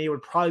one for me. It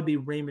would probably be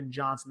Raymond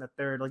Johnson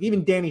III.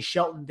 Even Danny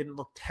Shelton didn't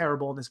look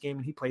terrible in this game,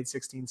 and he played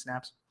 16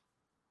 snaps.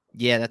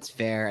 Yeah, that's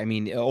fair. I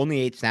mean,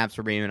 only 8 snaps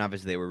for Raymond.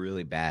 Obviously, they were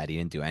really bad. He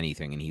didn't do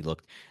anything, and he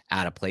looked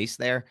out of place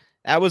there.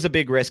 That was a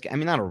big risk. I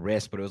mean, not a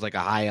risk, but it was like a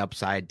high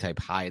upside type,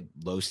 high,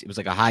 low. It was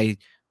like a high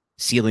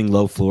ceiling,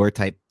 low floor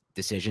type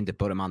decision to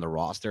put him on the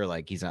roster.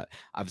 Like, he's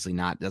obviously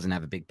doesn't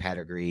have a big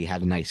pedigree,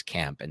 had a nice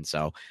camp, and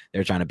so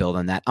they're trying to build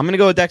on that. I'm going to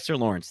go with Dexter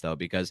Lawrence, though,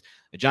 because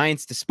the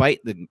Giants, despite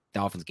the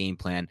Dolphins' game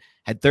plan,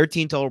 had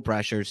 13 total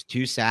pressures,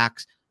 2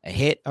 sacks, a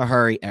hit, a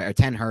hurry, or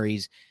 10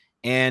 hurries.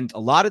 And a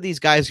lot of these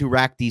guys who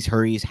racked these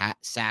hurries,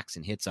 sacks,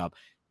 and hits up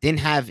didn't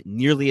have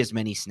nearly as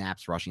many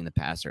snaps rushing the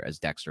passer as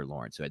Dexter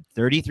Lawrence, who had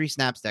 33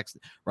 snaps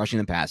rushing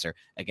the passer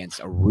against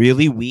a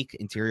really weak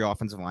interior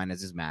offensive line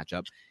as his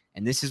matchup.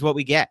 And this is what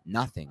we get.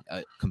 Nothing.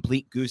 A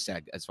complete goose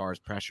egg as far as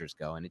pressures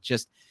go. And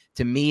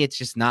to me, it's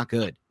just not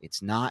good.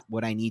 It's not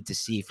what I need to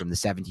see from the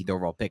 17th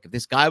overall pick. If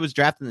this guy was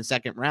drafted in the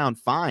 2nd round,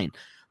 fine.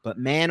 But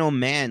man, oh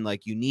man,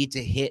 you need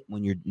to hit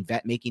when you're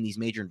making these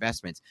major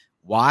investments.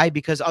 Why?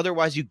 Because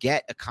otherwise you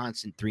get a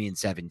constant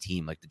 3-7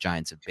 team like the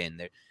Giants have been.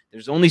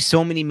 There's only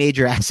so many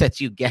major assets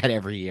you get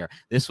every year.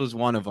 This was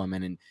one of them,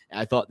 and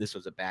I thought this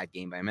was a bad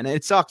game by him. And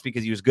it sucks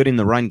because he was good in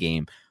the run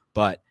game,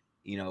 but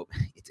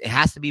it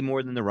has to be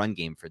more than the run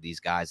game for these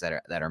guys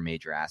that are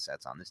major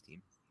assets on this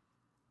team.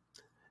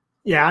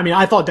 Yeah, I mean,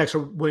 I thought Dexter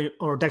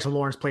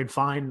Lawrence played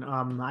fine.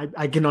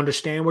 I can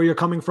understand where you're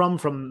coming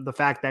from the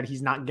fact that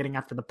he's not getting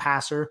after the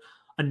passer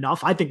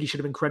enough. I think he should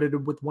have been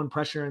credited with 1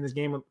 pressure in this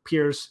game with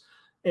Pierce.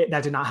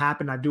 That did not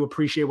happen. I do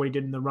appreciate what he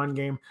did in the run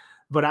game.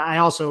 But I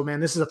also, man,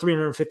 this is a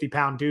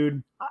 350-pound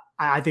dude.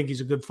 I think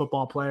he's a good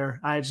football player.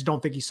 I just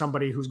don't think he's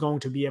somebody who's going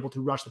to be able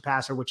to rush the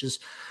passer, which is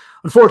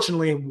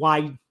unfortunately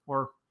why,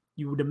 or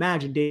you would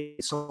imagine, Dave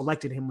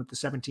selected him with the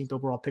 17th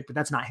overall pick, but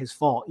that's not his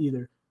fault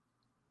either.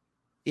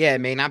 Yeah,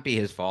 it may not be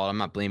his fault. I'm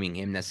not blaming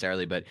him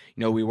necessarily, but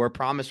we were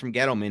promised from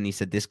Gettleman. He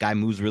said this guy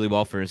moves really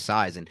well for his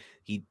size, and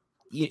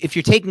if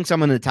you're taking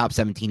someone in the top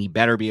 17, he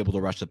better be able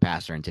to rush the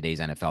passer in today's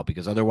NFL,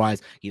 because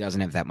otherwise he doesn't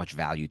have that much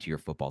value to your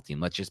football team.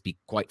 Let's just be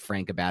quite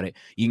frank about it.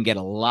 You can get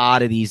a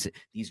lot of these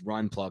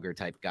run plugger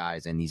type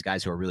guys and these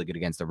guys who are really good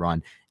against the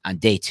run on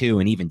day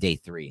 2 and even day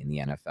 3 in the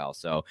NFL.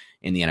 So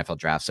in the NFL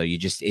draft, so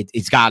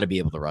it's got to be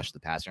able to rush the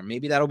passer.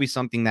 Maybe that'll be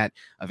something that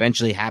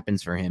eventually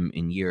happens for him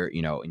in year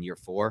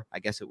 4, I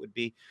guess it would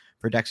be,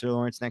 for Dexter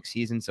Lawrence next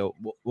season. So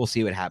we'll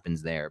see what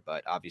happens there.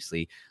 But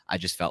obviously, I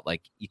just felt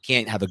like you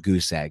can't have a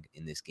goose egg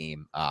in this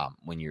game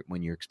when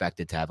you're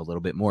expected to have a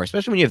little bit more,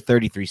 especially when you have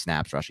 33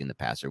 snaps rushing the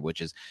passer, which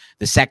is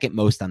the 2nd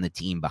most on the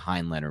team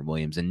behind Leonard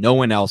Williams, and no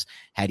one else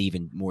had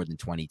even more than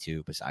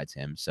 22 besides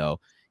him. So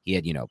he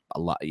had a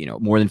lot,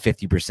 more than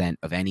 50%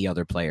 of any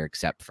other player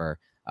except for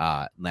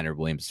Leonard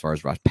Williams as far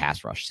as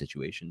pass rush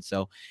situations.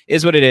 So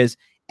is what it is.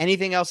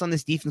 Anything else on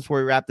this defense before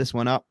we wrap this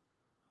one up?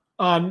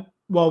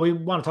 Well, we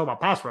want to talk about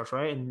pass rush,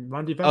 right? And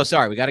run defense. Oh,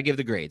 sorry. We got to give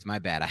the grades. My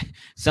bad. I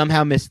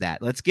somehow missed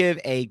that. Let's give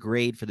a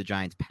grade for the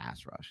Giants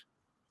pass rush.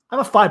 I'm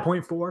a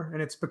 5.4,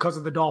 and it's because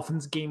of the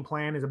Dolphins' game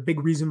plan is a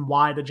big reason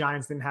why the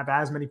Giants didn't have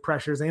as many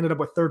pressures. They ended up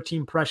with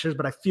 13 pressures,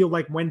 but I feel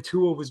like when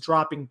Tua was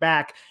dropping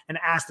back and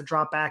asked to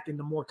drop back in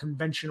the more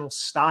conventional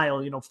style,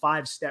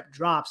 5-step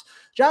drops,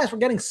 Giants were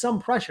getting some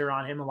pressure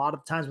on him a lot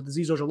of times with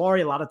Azeez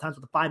Ojulari, a lot of times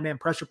with the 5-man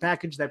pressure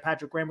package that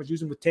Patrick Graham was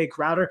using with Tay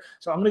Crowder.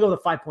 So I'm going to go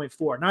with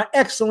 5.4. Not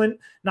excellent,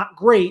 not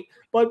great,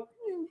 but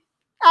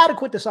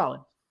adequate to solid.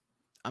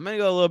 I'm going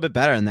to go a little bit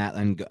better than that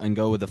and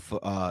go with a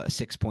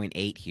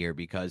 6.8 here,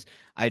 because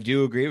I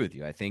do agree with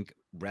you. I think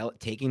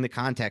taking the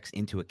context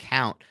into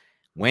account,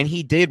 when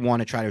he did want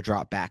to try to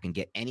drop back and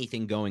get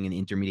anything going in the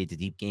intermediate to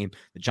deep game,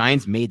 the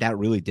Giants made that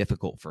really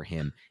difficult for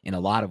him in a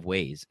lot of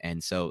ways.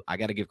 And so I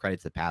got to give credit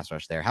to the pass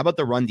rush there. How about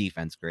the run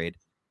defense grade?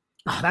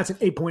 That's an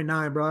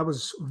 8.9, bro. That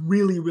was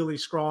really, really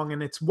strong,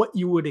 and it's what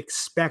you would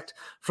expect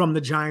from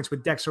the Giants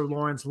with Dexter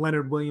Lawrence,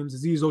 Leonard Williams,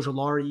 Azeez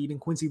Ojulari, even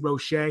Quincy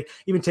Roche.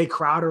 Even Tay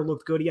Crowder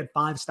looked good. He had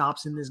 5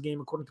 stops in this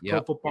game, according to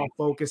Pro Football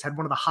Focus, had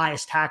one of the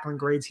highest tackling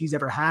grades he's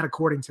ever had,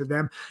 according to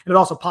them. And it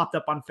also popped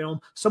up on film.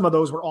 Some of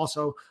those were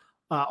also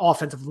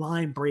offensive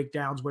line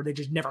breakdowns where they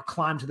just never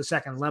climbed to the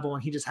second level,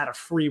 and he just had a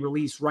free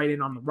release right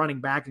in on the running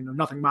back.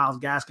 Nothing Myles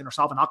Gaskin or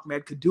Salvin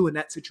Ahmed could do in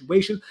that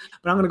situation.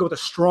 But I'm going to go with a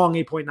strong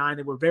 8.9.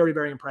 They were very,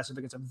 very impressive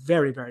against a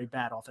very, very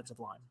bad offensive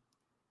line.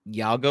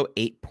 Yeah, I'll go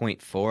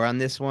 8.4 on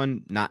this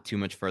one. Not too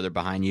much further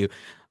behind you.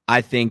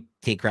 I think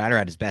Tay Crowder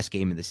had his best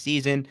game of the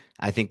season.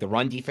 I think the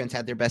run defense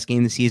had their best game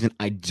of the season.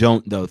 I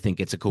don't, though, think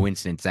it's a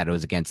coincidence that it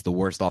was against the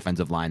worst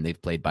offensive line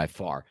they've played by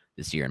far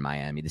this year in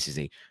Miami.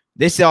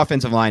 This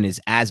offensive line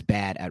is as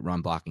bad at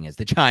run blocking as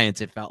the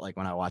Giants. It felt like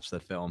when I watched the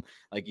film.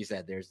 Like you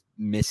said, there's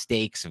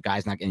mistakes of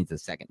guys not getting to the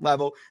second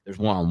level. There's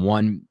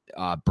one-on-one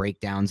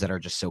breakdowns that are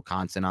just so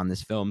constant on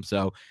this film.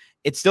 So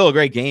it's still a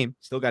great game.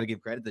 Still got to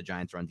give credit to the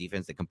Giants' run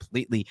defense. They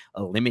completely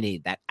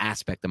eliminated that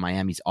aspect of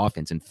Miami's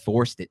offense and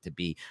forced it to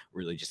be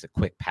really just a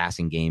quick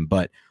passing game.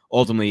 But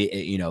ultimately,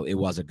 it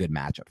was a good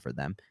matchup for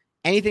them.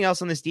 Anything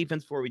else on this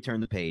defense before we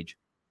turn the page?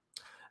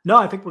 No,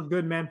 I think we're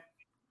good, man.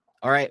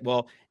 All right.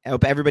 Well, I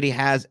hope everybody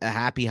has a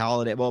happy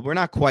holiday. Well, we're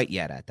not quite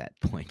yet at that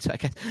point. So I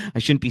guess I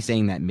shouldn't be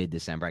saying that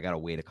mid-December. I got to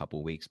wait a couple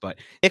of weeks. But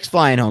Nick's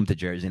flying home to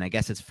Jersey, and I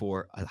guess it's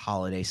for a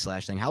holiday /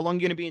 thing. How long are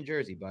you going to be in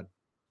Jersey, bud?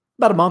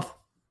 About a month.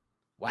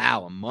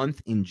 Wow, a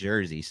month in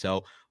Jersey.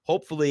 So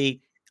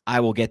hopefully I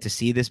will get to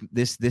see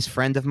this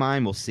friend of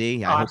mine. We'll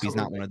see. I hope he's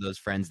not one of those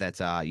friends that's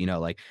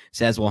like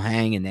says we'll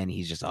hang and then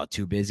he's just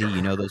too busy.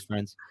 Those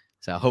friends.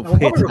 So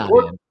hopefully it's not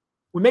him.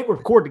 We may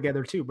record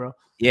together too, bro.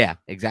 Yeah,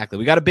 exactly.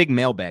 We got a big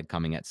mailbag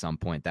coming at some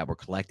point that we're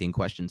collecting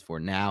questions for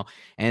now.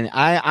 And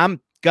I'm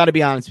got to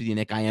be honest with you,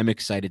 Nick, I am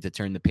excited to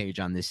turn the page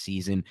on this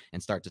season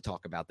and start to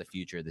talk about the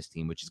future of this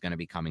team, which is going to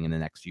be coming in the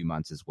next few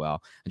months as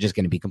well. I'm just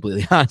going to be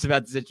completely honest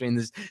about the situation.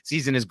 This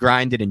season has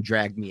grinded and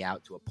dragged me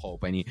out to a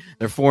pulp. I mean,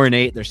 they're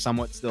 4-8. They're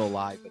somewhat still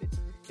alive, but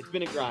it's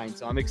been a grind.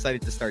 So I'm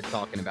excited to start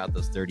talking about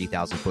those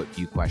 30,000-foot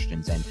view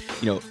questions and,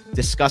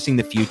 discussing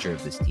the future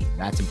of this team.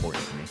 That's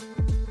important to me.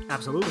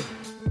 Absolutely.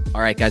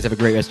 All right, guys, have a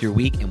great rest of your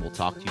week, and we'll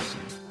talk to you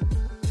soon.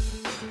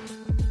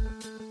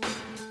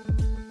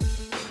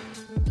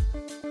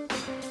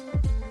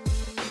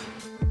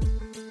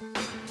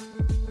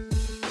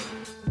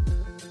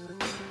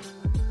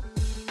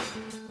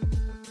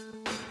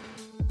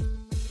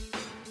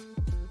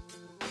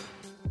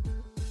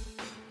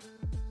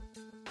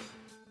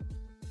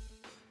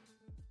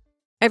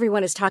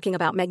 Everyone is talking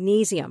about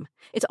magnesium.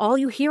 It's all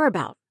you hear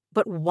about.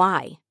 But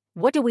why?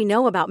 What do we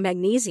know about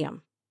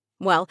magnesium?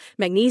 Well,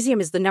 magnesium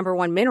is the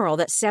 #1 mineral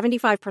that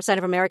 75%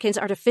 of Americans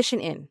are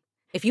deficient in.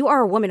 If you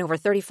are a woman over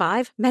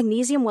 35,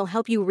 magnesium will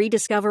help you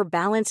rediscover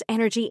balance,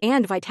 energy,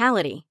 and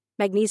vitality.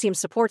 Magnesium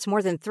supports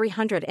more than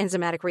 300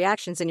 enzymatic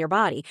reactions in your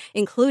body,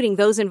 including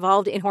those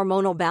involved in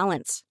hormonal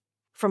balance.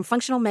 From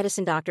functional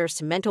medicine doctors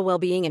to mental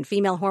well-being and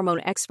female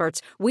hormone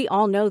experts, we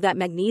all know that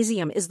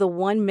magnesium is the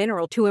one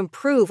mineral to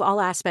improve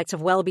all aspects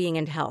of well-being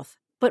and health.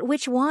 But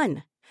which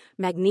one?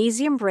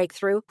 Magnesium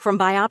Breakthrough from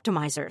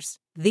Bioptimizers,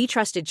 the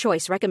trusted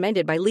choice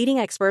recommended by leading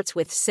experts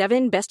with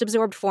 7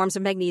 best-absorbed forms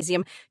of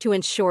magnesium to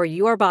ensure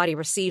your body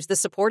receives the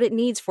support it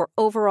needs for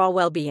overall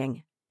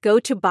well-being. Go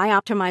to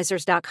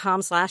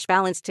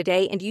bioptimizers.com/balance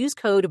today and use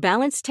code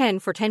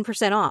BALANCE10 for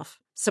 10% off.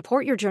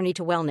 Support your journey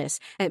to wellness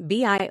at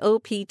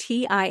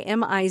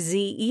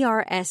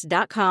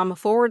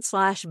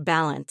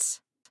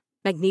bioptimizers.com/balance.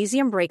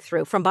 Magnesium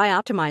Breakthrough from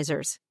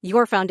Bioptimizers,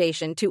 your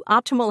foundation to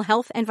optimal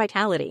health and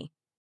vitality.